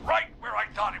 It's right where I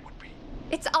thought it would be.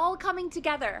 It's all coming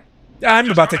together. I'm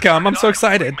Just about to gonna turn come. I'm it so on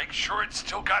excited. and Make sure it's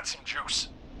still got some juice.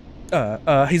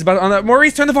 He's about on that.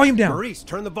 Maurice, turn the volume down. Maurice,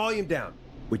 turn the volume down.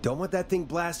 We don't want that thing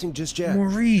blasting just yet.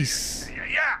 Maurice.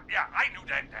 Yeah, I knew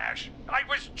that, Nash. I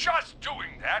was just doing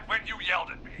that when you yelled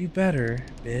at me. You better,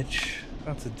 bitch.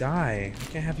 About to die. I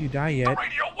can't have you die The yet.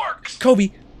 radio works.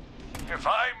 Kobe. If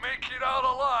I make it out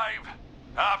alive,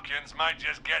 Hopkins might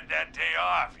just get that day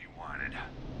off he wanted.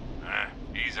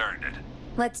 He's earned it.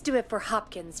 Let's do it for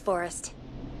Hopkins, Forrest.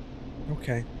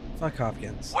 Okay. Fuck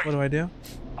Hopkins. Wait. What do I do?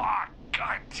 Ah,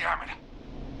 god damn it.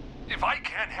 If I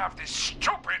can't have this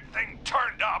stupid thing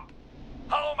turned up,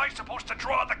 how am I supposed to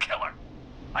draw the killer?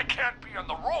 I can't be in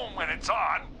the room when it's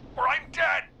on, or I'm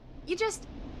dead. You just...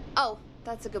 Oh,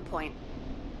 that's a good point.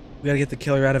 We gotta get the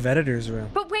killer out of editor's room.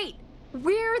 But wait,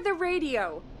 we're the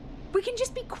radio. We can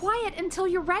just be quiet until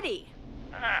you're ready.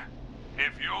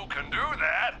 If you can do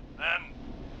that, then...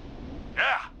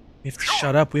 Yeah. We have to Sure.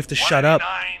 shut up. We have to shut up.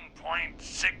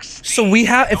 99.6. So we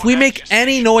have, if we make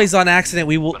any noise on accident,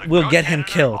 we'll get him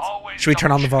killed. Should we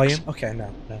turn on the volume? Okay, no.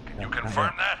 You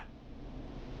confirm that?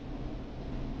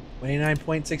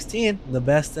 29.16, the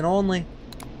best and only.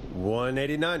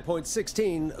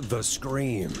 189.16, The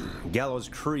Scream. Gallows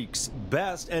Creek's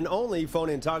best and only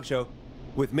phone-in talk show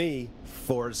with me,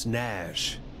 Forrest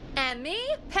Nash. And me,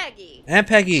 Peggy. And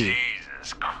Peggy.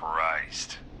 Jesus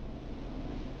Christ.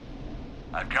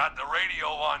 I've got the radio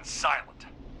on silent,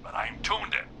 but I'm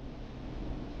tuned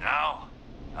in. Now,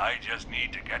 I just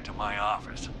need to get to my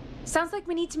office. Sounds like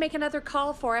we need to make another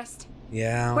call, Forrest.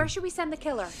 Yeah. Where should we send the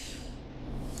killer?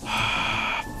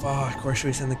 Fuck, where should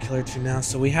we send the killer to now?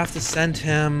 So we have to send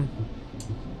him...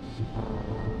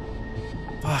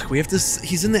 Fuck, we have to...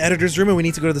 He's in the editor's room and we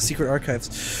need to go to the secret archives.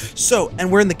 So,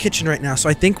 and we're in the kitchen right now. So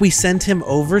I think we send him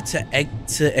over to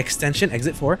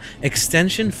exit 4.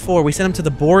 Extension 4. We send him to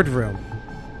the boardroom.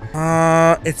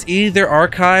 It's either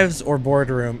archives or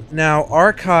boardroom. Now,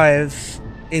 archive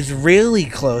is really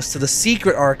close to the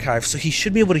secret archive, so he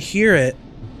should be able to hear it.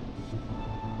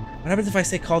 What happens if I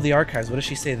say call the archives? What does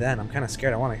she say then? I'm kind of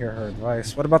scared. I want to hear her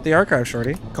advice. What about the archive,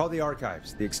 Shorty? Call the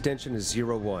archives. The extension is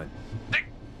 01.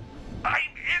 I'm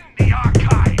in the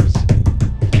archives.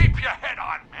 Keep your head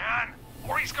on, man,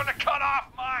 or he's gonna cut off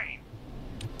mine.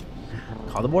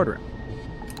 Call the boardroom.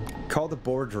 Call the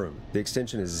boardroom. The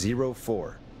extension is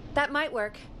 04. That might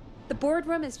work. The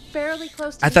boardroom is fairly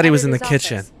close to I the thought he was in the editor's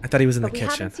kitchen. office. I thought he was in the But we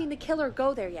kitchen. haven't seen the killer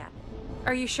go there yet.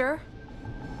 Are you sure?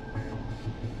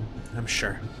 I'm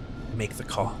sure. Make the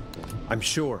call. I'm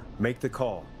sure. Make the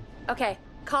call. Okay,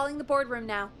 calling the boardroom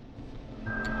now.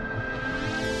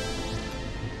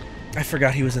 I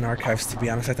forgot he was in archives, to be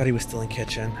honest. I thought he was still in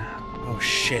kitchen. Oh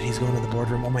shit, he's going to the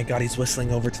boardroom. Oh my god, he's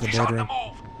whistling over to the He's on the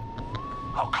boardroom.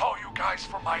 move. I'll call you guys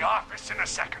from my office in a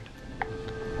second.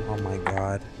 Oh my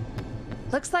god.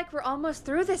 Looks like we're almost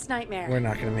through this nightmare. We're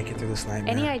not gonna make it through this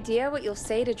nightmare. Any idea what you'll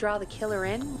say to draw the killer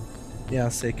in? Yeah,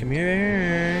 I'll say, come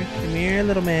here. Come here,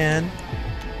 little man.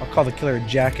 I'll call the killer a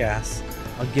jackass.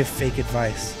 I'll give fake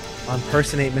advice. I'll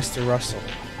impersonate Mr. Russell.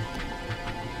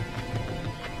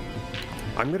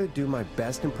 I'm gonna do my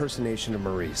best impersonation of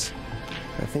Maurice.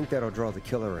 I think that'll draw the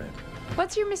killer in.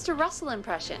 What's your Mr. Russell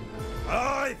impression?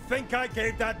 I think I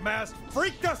gave that masked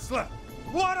freak the slip.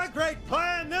 What a great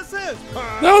plan this is!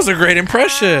 That was a great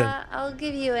impression. I'll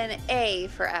give you an A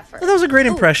for effort. That was a great Ooh,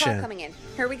 impression. Call coming in.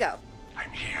 Here we go.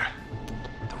 I'm here.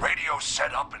 The radio's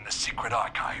set up in the secret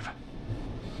archive.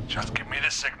 Just give me the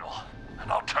signal,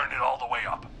 and I'll turn it all the way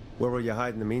up. Where will you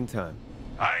hide in the meantime?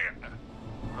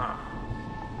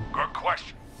 Good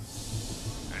question.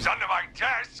 It's under my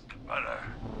desk, but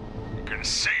you can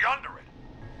see under it.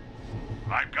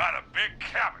 I've got a big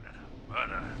cabinet, but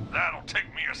that'll take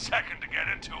me a second to get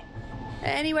into.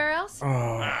 Anywhere else? Oh.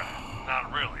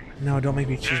 Not really. No, don't make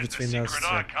me choose There's between the those secret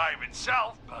two. archive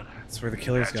itself, but That's where the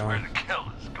killer's that's going. where the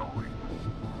killer's going.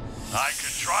 I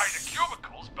could try the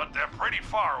cubicles, but they're pretty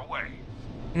far away.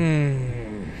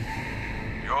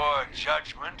 Your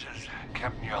judgment has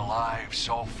kept me alive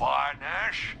so far,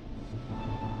 Nash.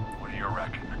 What do you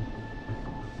reckon?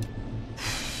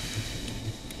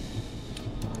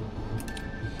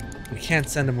 We can't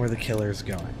send him where the killer's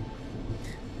going.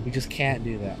 We just can't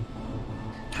do that.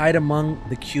 Hide among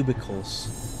the cubicles.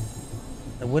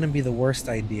 That wouldn't be the worst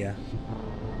idea.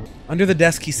 Under the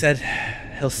desk, he said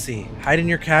he'll see. Hide in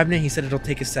your cabinet, he said it'll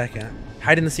take a second.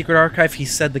 Hide in the secret archive. He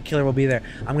said the killer will be there.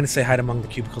 I'm gonna say hide among the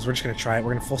cubicles. We're just gonna try it.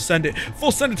 We're gonna full send it.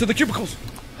 Full send it to the cubicles.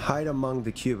 Hide among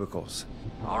the cubicles.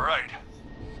 All right.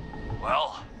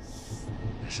 Well,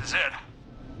 this is it.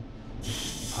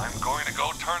 I'm going to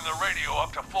go turn the radio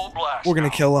up to full blast. We're gonna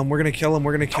now. kill him. We're gonna kill him.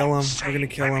 We're gonna kill him. Don't We're gonna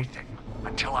say kill him. anything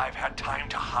until I've had time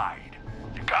to hide.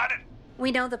 You got it?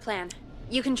 We know the plan.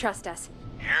 You can trust us.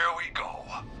 Here we go.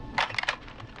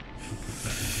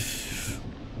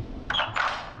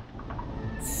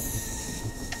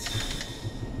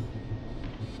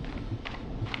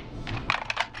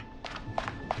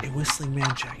 A whistling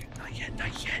man jacket. Not yet,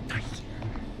 not yet, not yet.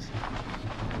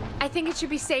 I think it should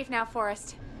be safe now,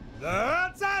 Forrest.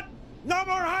 That's it! No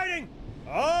more hiding!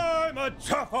 I'm a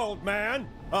tough old man.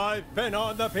 I've been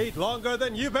on the beat longer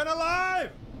than you've been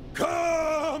alive!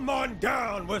 Come on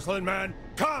down, whistling man.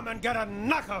 Come and get a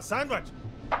knuckle sandwich.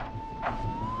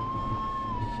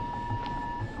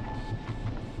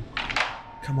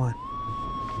 Come on.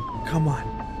 Come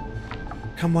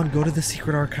on. Come on, go to the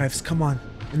secret archives. Come on.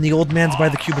 And the old man's by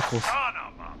the cubicles. Son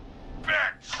of a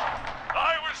bitch!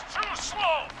 I was too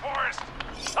slow, Forrest.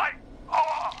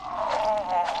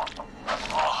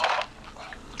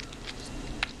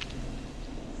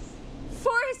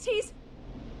 Forrest, he's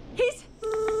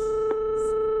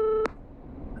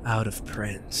Out of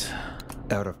print.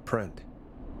 Out of print.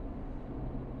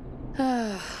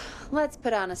 Let's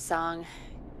put on a song.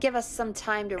 Give us some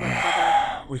time to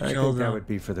recover. We I think killed that him. would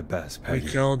be for the best, We Peggy.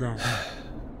 killed him.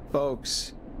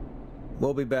 Folks,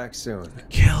 we'll be back soon.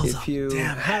 Killed If him. you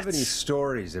Damn have it. any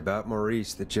stories about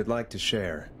Maurice that you'd like to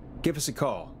share, give us a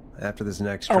call after this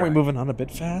next Are track. we moving on a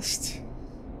bit fast?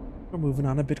 We're moving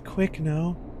on a bit quick,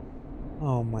 no?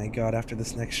 Oh my god, after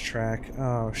this next track.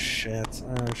 Oh shit.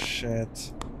 Oh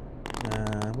shit.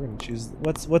 Nah, we're gonna choose...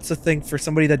 What's the thing for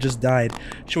somebody that just died?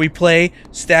 Should we play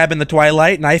Stab in the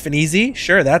Twilight, Knife and Easy?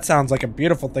 Sure, that sounds like a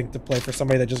beautiful thing to play for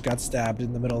somebody that just got stabbed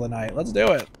in the middle of the night. Let's do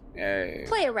it. Yay.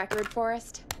 Play a record,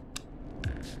 Forrest.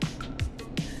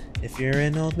 If you're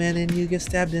an old man and you get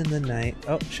stabbed in the night...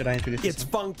 Oh, should I introduce this It's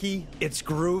one? funky, it's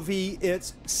groovy,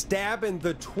 it's Stab in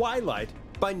the Twilight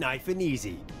by Knife and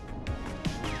Easy.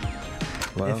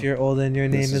 Well, If you're old and your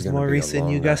name this is gonna be a Maurice and long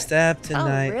you night. got stabbed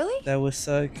tonight... really? That would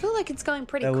suck. I feel like it's going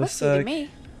pretty That would quickly to suck. me.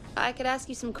 I could ask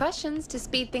you some questions to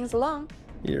speed things along.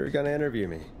 You're gonna interview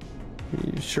me.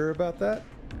 You sure about that?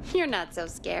 You're not so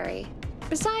scary.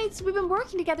 Besides, we've been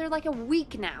working together like a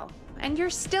week now, and you're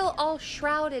still all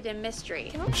shrouded in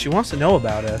mystery. She wants to know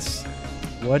about us.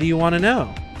 What do you want to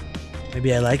know?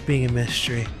 Maybe I like being a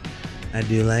mystery. I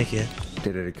do like it.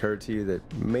 Did it occur to you that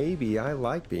maybe I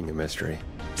like being a mystery?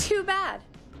 Too bad.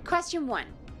 Question 1.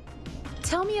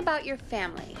 Tell me about your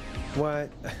family. What?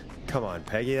 Come on,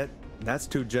 Peggy, that's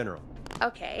too general.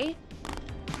 Okay.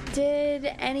 Did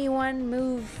anyone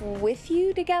move with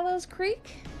you to Gallows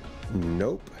Creek?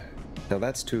 Nope. Now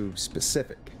that's too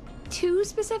specific. Too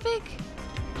specific?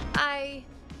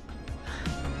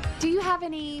 Do you have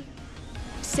any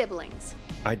siblings?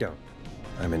 I don't.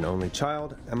 I'm an only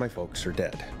child, and my folks are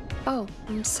dead. Oh,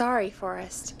 I'm sorry,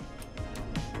 Forrest.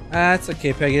 That's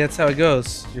okay, Peggy. That's how it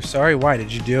goes. You're sorry? Why?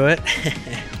 Did you do it?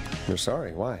 You're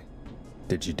sorry, why?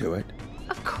 Did you do it?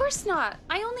 Of course not.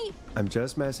 I'm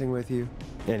just messing with you.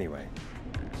 Anyway,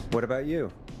 what about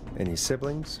you? Any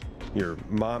siblings? Your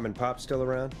mom and pop still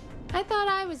around? I thought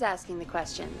I was asking the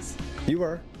questions. You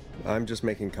are. I'm just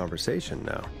making conversation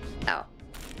now. Oh.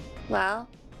 Well,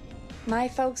 my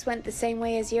folks went the same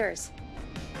way as yours.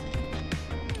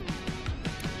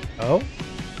 Oh?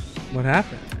 What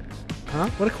happened? Huh?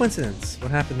 What a coincidence.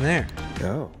 What happened there?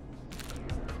 Oh.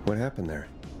 What happened there?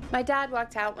 My dad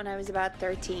walked out when I was about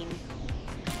 13.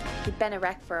 He'd been a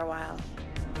wreck for a while.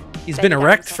 He's Then been he got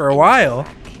erect himself for a into while.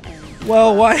 wreck, and,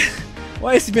 Well,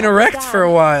 why has he been erect for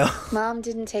a while? Mom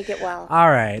didn't take it well. All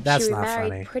right, that's She not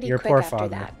remarried funny. pretty Your quick poor after father.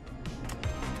 that.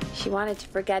 She wanted to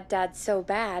forget Dad so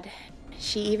bad.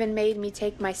 She even made me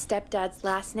take my stepdad's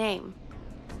last name.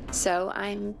 So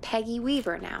I'm Peggy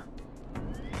Weaver now.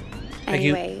 Peggy-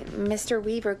 Anyway, Mr.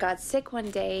 Weaver got sick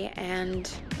one day, and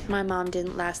my mom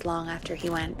didn't last long after he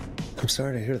went. I'm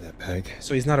sorry to hear that, Peg.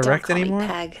 So he's not Don't erect call me anymore?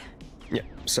 Peg. Yeah,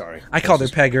 sorry. I called her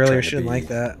was just Peg earlier. trying to She didn't be- like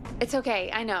that. It's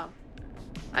okay, I know.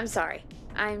 I'm sorry.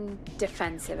 I'm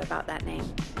defensive about that name.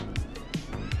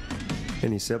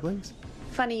 Any siblings?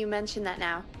 Funny you mention that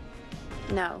now.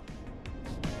 No,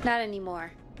 not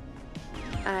anymore.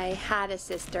 I had a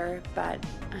sister, but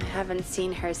I haven't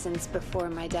seen her since before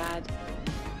my dad.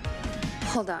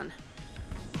 Hold on.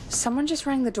 Someone just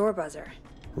rang the door buzzer.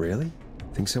 Really?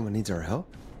 Think someone needs our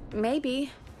help?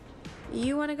 Maybe.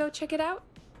 You want to go check it out?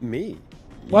 Me?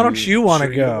 Why don't you wanna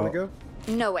sure go?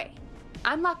 wanna No way.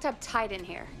 I'm locked up tight in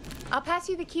here. I'll pass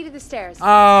you the key to the stairs.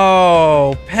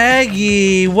 Oh,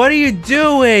 Peggy, what are you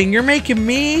doing? You're making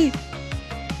me?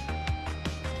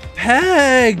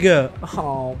 Peg!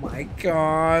 Oh my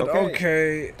god,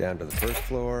 okay. Down to the first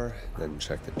floor, then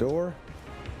check the door.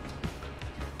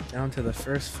 Down to the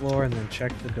first floor and then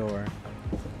check the door.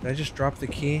 Did I just drop the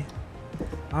key?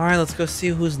 Alright, let's go see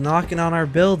who's knocking on our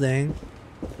building.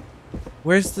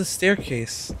 Where's the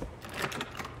staircase?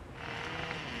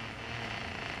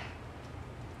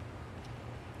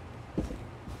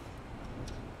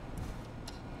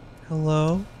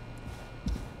 Hello?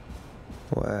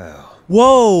 Wow.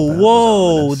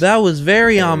 Whoa, that was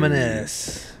very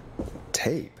ominous.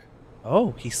 Tape.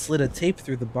 Oh, he slid a tape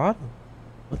through the bottom.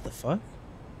 What the fuck?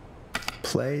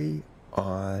 Play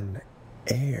on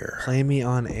air. Play me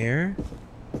on air?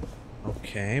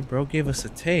 Okay, bro gave us a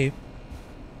tape.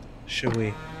 Should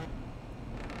we?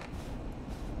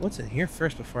 What's in here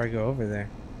first before I go over there?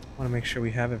 I want to make sure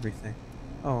we have everything.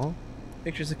 Oh,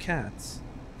 pictures of cats.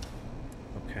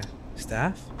 Okay.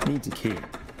 Staff? Needs a key.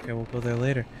 Okay, we'll go there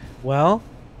later. Well,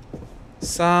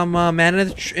 some man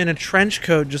in a trench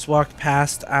coat just walked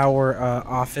past our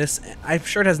office. I'm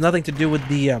sure it has nothing to do with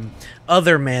the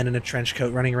other man in a trench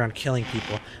coat running around killing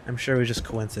people. I'm sure it was just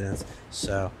coincidence.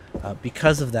 So,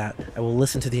 because of that, I will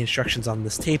listen to the instructions on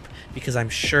this tape because I'm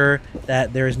sure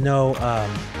that there is no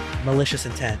malicious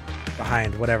intent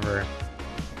behind whatever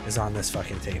is on this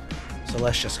fucking tape. So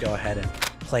let's just go ahead and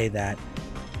play that.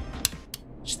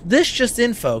 This just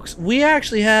in, folks. We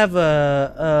actually have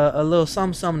a little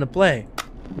something to play.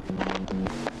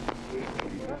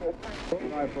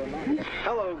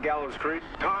 Hello, Gallows Creek.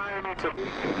 Time to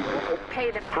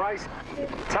Pay the price.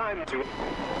 Time to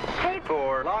pay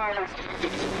for lives.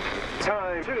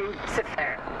 Time to sit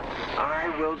there.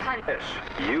 I will punish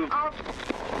you.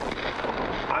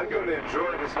 I'm going to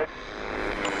enjoy this.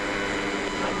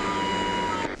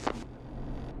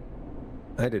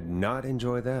 I did not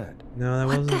enjoy that. No, that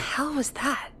What wasn't. the hell was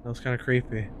that? That was kind of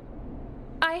creepy.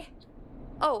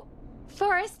 Oh,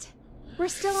 Forrest, we're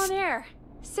still on air.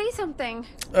 Say something.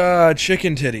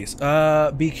 Chicken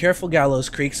titties. Be careful, Gallows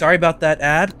Creek. Sorry about that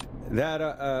ad.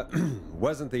 That,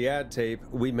 wasn't the ad tape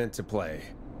we meant to play.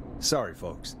 Sorry,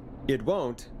 folks. It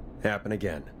won't happen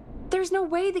again. There's no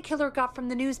way the killer got from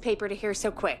the newspaper to here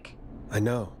so quick. I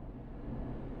know.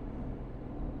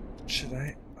 Should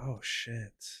I? Oh,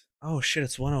 shit. Oh, shit,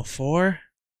 it's 104?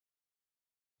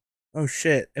 Oh,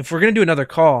 shit. If we're gonna do another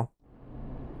call.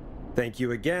 Thank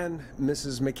you again,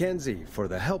 Mrs. Mackenzie, for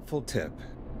the helpful tip.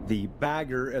 The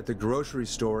bagger at the grocery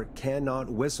store cannot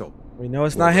whistle. We know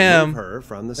it's not him. Her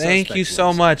from the Thank you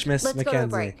so much, Miss Let's Mackenzie. go to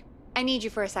break. I need you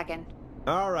for a second.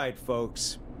 All right,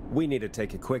 folks. We need to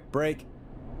take a quick break.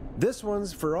 This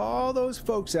one's for all those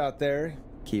folks out there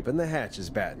keeping the hatches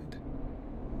battened.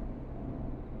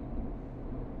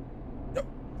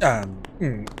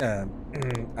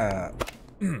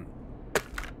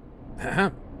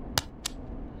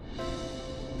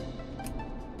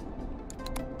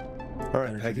 All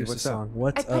right, Peggy, what's up?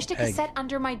 What's I pushed up, a Peg? cassette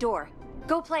under my door.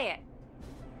 Go play it.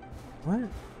 What? You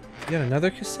got another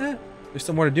cassette? There's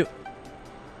still more to do.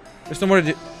 There's still more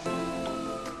to do.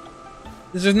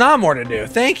 There's not more to do.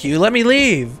 Thank you. Let me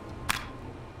leave.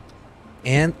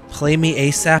 And play me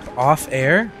ASAP off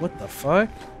air? What the fuck?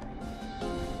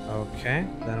 Okay,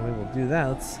 then we will do that.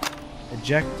 Let's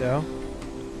ejecto.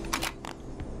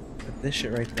 Put this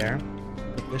shit right there.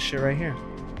 Put this shit right here.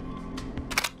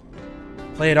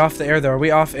 Play it off the air though. Are we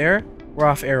off air? We're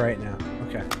off air right now.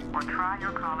 Okay. Or try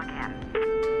your call again.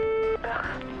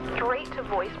 Straight to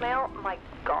voicemail? My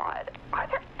god. Are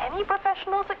there any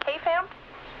professionals at KFAM?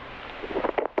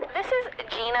 This is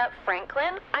Gina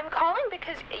Franklin. I'm calling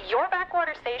because your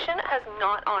backwater station has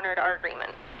not honored our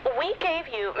agreement. We gave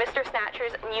you Mr.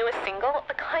 Snatcher's newest single,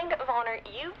 the kind of honor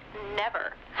you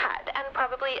never had and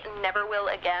probably never will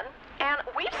again. And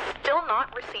we've still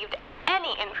not received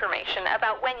any information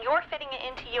about when you're fitting it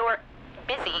into your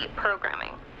busy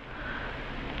programming.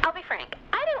 I'll be frank,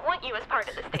 I didn't want you as part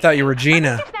of this station. I thought you were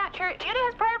Gina. Mr. Snatcher, due to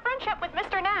his prior friendship with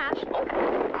Mr. Nash.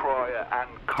 Prior and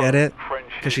Get it?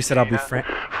 friendship, Because she said I'll be Gina. friend.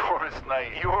 Forrest,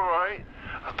 mate, you alright?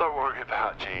 Don't worry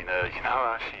about Gina, you know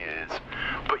how she is.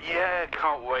 But yeah,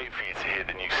 can't wait for you to hear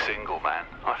the new single, man.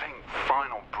 I think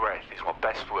Final Breath is my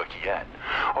best work yet.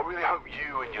 I really hope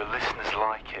you and your listeners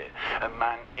like it. And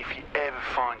man, if you ever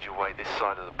find your way this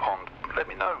side of the pond, let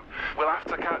me know. We'll have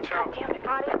to catch up. Damn it,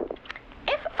 Roddy.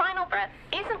 If Final Breath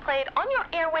isn't played on your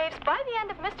airwaves by the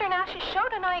end of Mr. Nash's show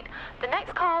tonight, the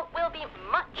next call will be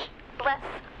much less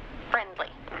friendly.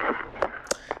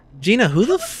 Gina, who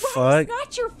the fuck?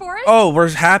 Snatcher, Forrest. Oh, we're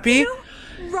happy?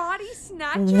 Roddy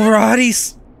Snatcher? Roddy.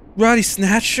 Roddy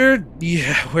Snatcher?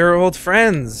 Yeah, we're old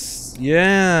friends.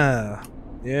 Yeah.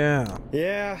 Yeah,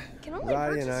 Can only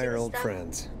Roddy hurt and to I see are the old stuff.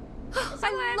 friends.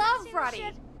 I love Roddy.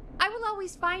 I Will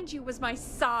Always Find You was my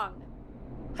song.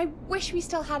 I wish we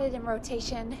still had it in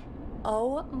rotation.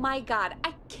 Oh my god,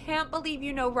 I can't believe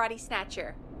you know Roddy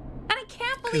Snatcher. And I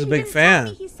can't believe He's a you big didn't fan.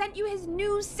 tell me he sent you his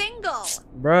new single.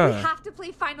 Bruh. We have to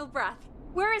play Final Breath.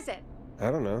 Where is it?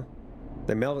 I don't know.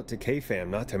 They mailed it to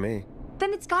K-Fam, not to me.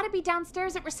 Then it's gotta be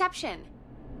downstairs at reception.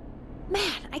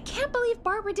 Man, I can't believe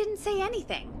Barbara didn't say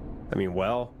anything. I mean,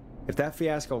 well, if that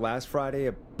fiasco last Friday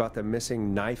about the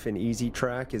missing Knife and Easy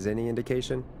track is any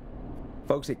indication,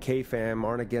 folks at K-Fam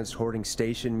aren't against hoarding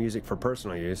station music for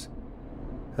personal use.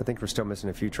 I think we're still missing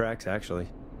a few tracks, actually.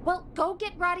 Well, go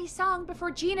get Roddy's song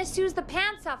before Gina sues the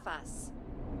pants off us.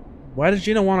 Why does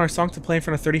Gina want our song to play in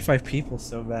front of 35 people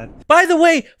so bad? By the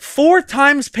way, 4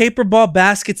 times paper ball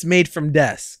baskets made from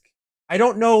desk. I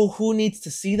don't know who needs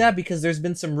to see that because there's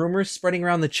been some rumors spreading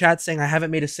around the chat saying I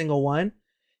haven't made a single one.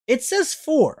 It says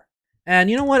 4. And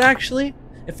you know what, actually?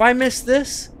 If I miss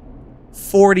this,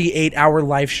 48-hour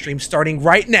live stream starting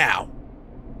right now.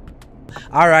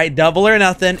 Alright, double or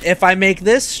nothing. If I make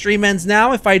this, stream ends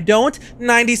now. If I don't,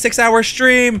 96-hour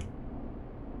stream.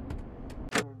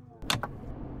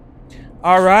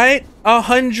 Alright,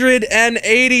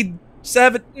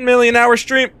 187 million hour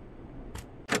stream.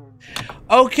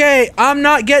 Okay, I'm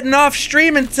not getting off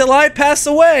stream until I pass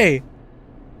away.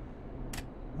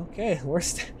 Okay, we're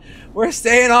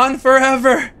staying on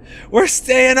forever. We're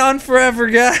staying on forever,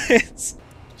 guys.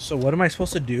 So what am I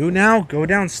supposed to do now? Go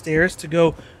downstairs to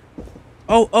go...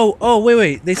 Oh,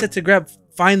 wait. They said to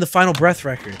find the Final Breath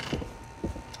record.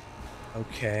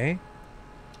 Okay.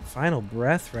 Final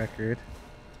Breath record.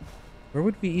 Where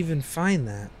would we even find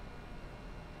that?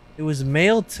 It was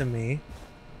mailed to me.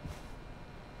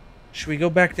 Should we go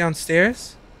back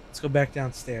downstairs? Let's go back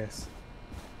downstairs.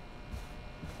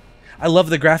 I love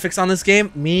the graphics on this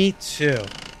game. Me too.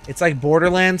 It's like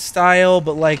Borderlands style,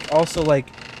 but like also like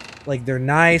they're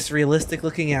nice, realistic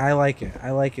looking. Yeah, I like it.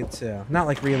 I like it too. Not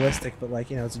like realistic, but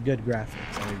like, you know, it's good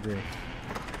graphics.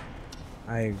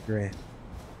 I agree.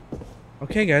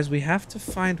 Okay, guys, we have to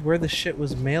find where the shit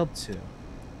was mailed to.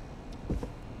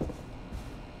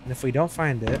 And if we don't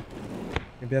find it,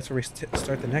 maybe that's where we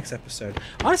start the next episode.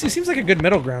 Honestly, it seems like a good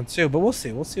middle ground too, but we'll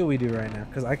see. We'll see what we do right now,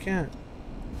 because I can't.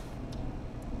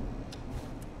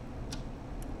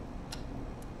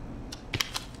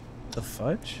 The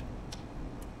fudge?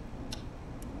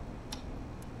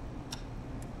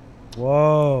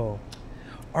 Whoa.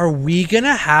 Are we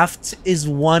gonna have to... Is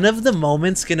one of the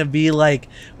moments gonna be like,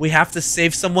 we have to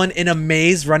save someone in a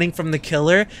maze running from the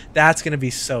killer? That's gonna be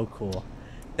so cool.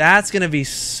 That's gonna be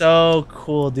so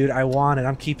cool, dude. I want it.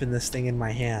 I'm keeping this thing in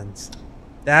my hands.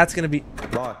 That's gonna be...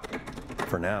 Locked.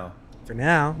 For now. For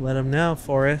now. Let him know,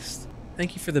 Forrest.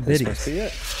 Thank you for the biddies. This must be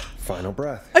it. Final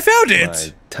Breath. I found it!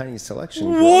 My tiny selection.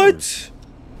 What? Grows.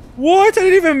 What? I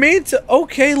didn't even mean to...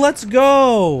 Okay, let's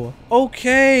go.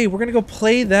 Okay, we're gonna go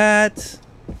play that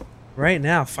right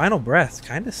now. Final Breath.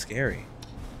 Kind of scary.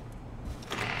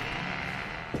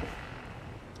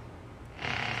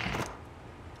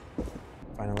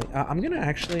 Finally. I'm gonna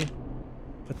actually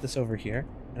put this over here.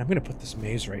 And I'm gonna put this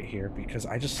maze right here because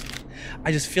I just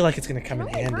feel like it's gonna come in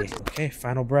handy. Okay,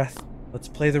 Final Breath. Let's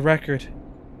play the record.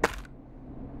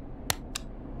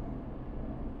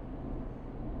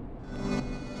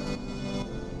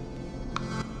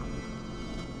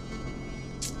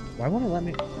 Why won't it let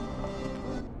me?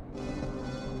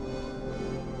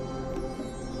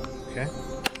 Okay.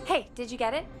 Hey, did you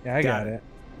get it? Yeah, I got it.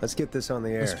 Let's get this on the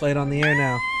air. Let's play it on the air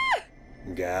now.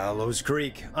 Gallows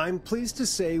Creek. I'm pleased to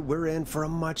say we're in for a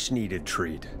much-needed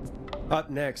treat.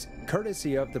 Up next,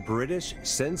 courtesy of the British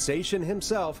sensation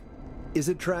himself, is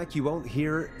a track you won't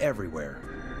hear everywhere.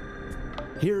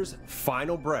 Here's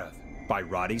Final Breath by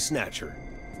Roddy Snatcher.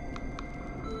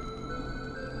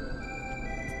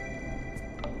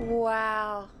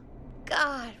 Wow.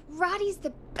 God, Roddy's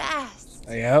the best.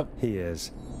 Yep. He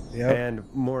is. Yep.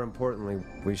 And more importantly,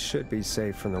 we should be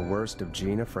safe from the worst of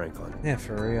Gina Franklin. Yeah,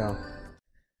 for real.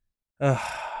 Ugh,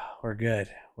 we're good.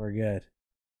 We're good.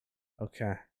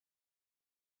 Okay.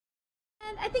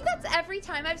 And I think that's every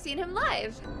time I've seen him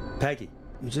live. Peggy,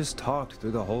 you just talked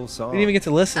through the whole song. We didn't even get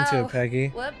to listen to Oh, it, Peggy.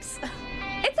 Whoops.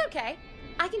 It's okay.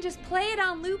 I can just play it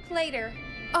on loop later.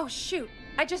 Oh, shoot.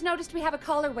 I just noticed we have a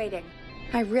caller waiting.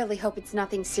 I really hope it's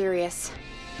nothing serious.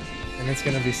 And it's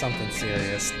gonna be something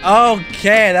serious.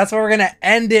 Okay, that's where we're gonna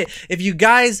end it. If you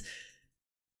guys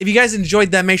If you guys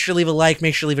enjoyed that, make sure to leave a like,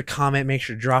 make sure to leave a comment, make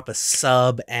sure to drop a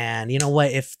sub. And you know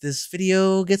what? If this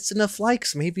video gets enough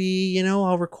likes, maybe, you know,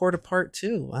 I'll record a part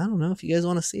 2. I don't know. If you guys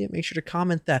want to see it, make sure to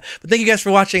comment that. But thank you guys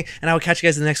for watching, and I will catch you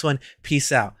guys in the next one.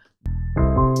 Peace out.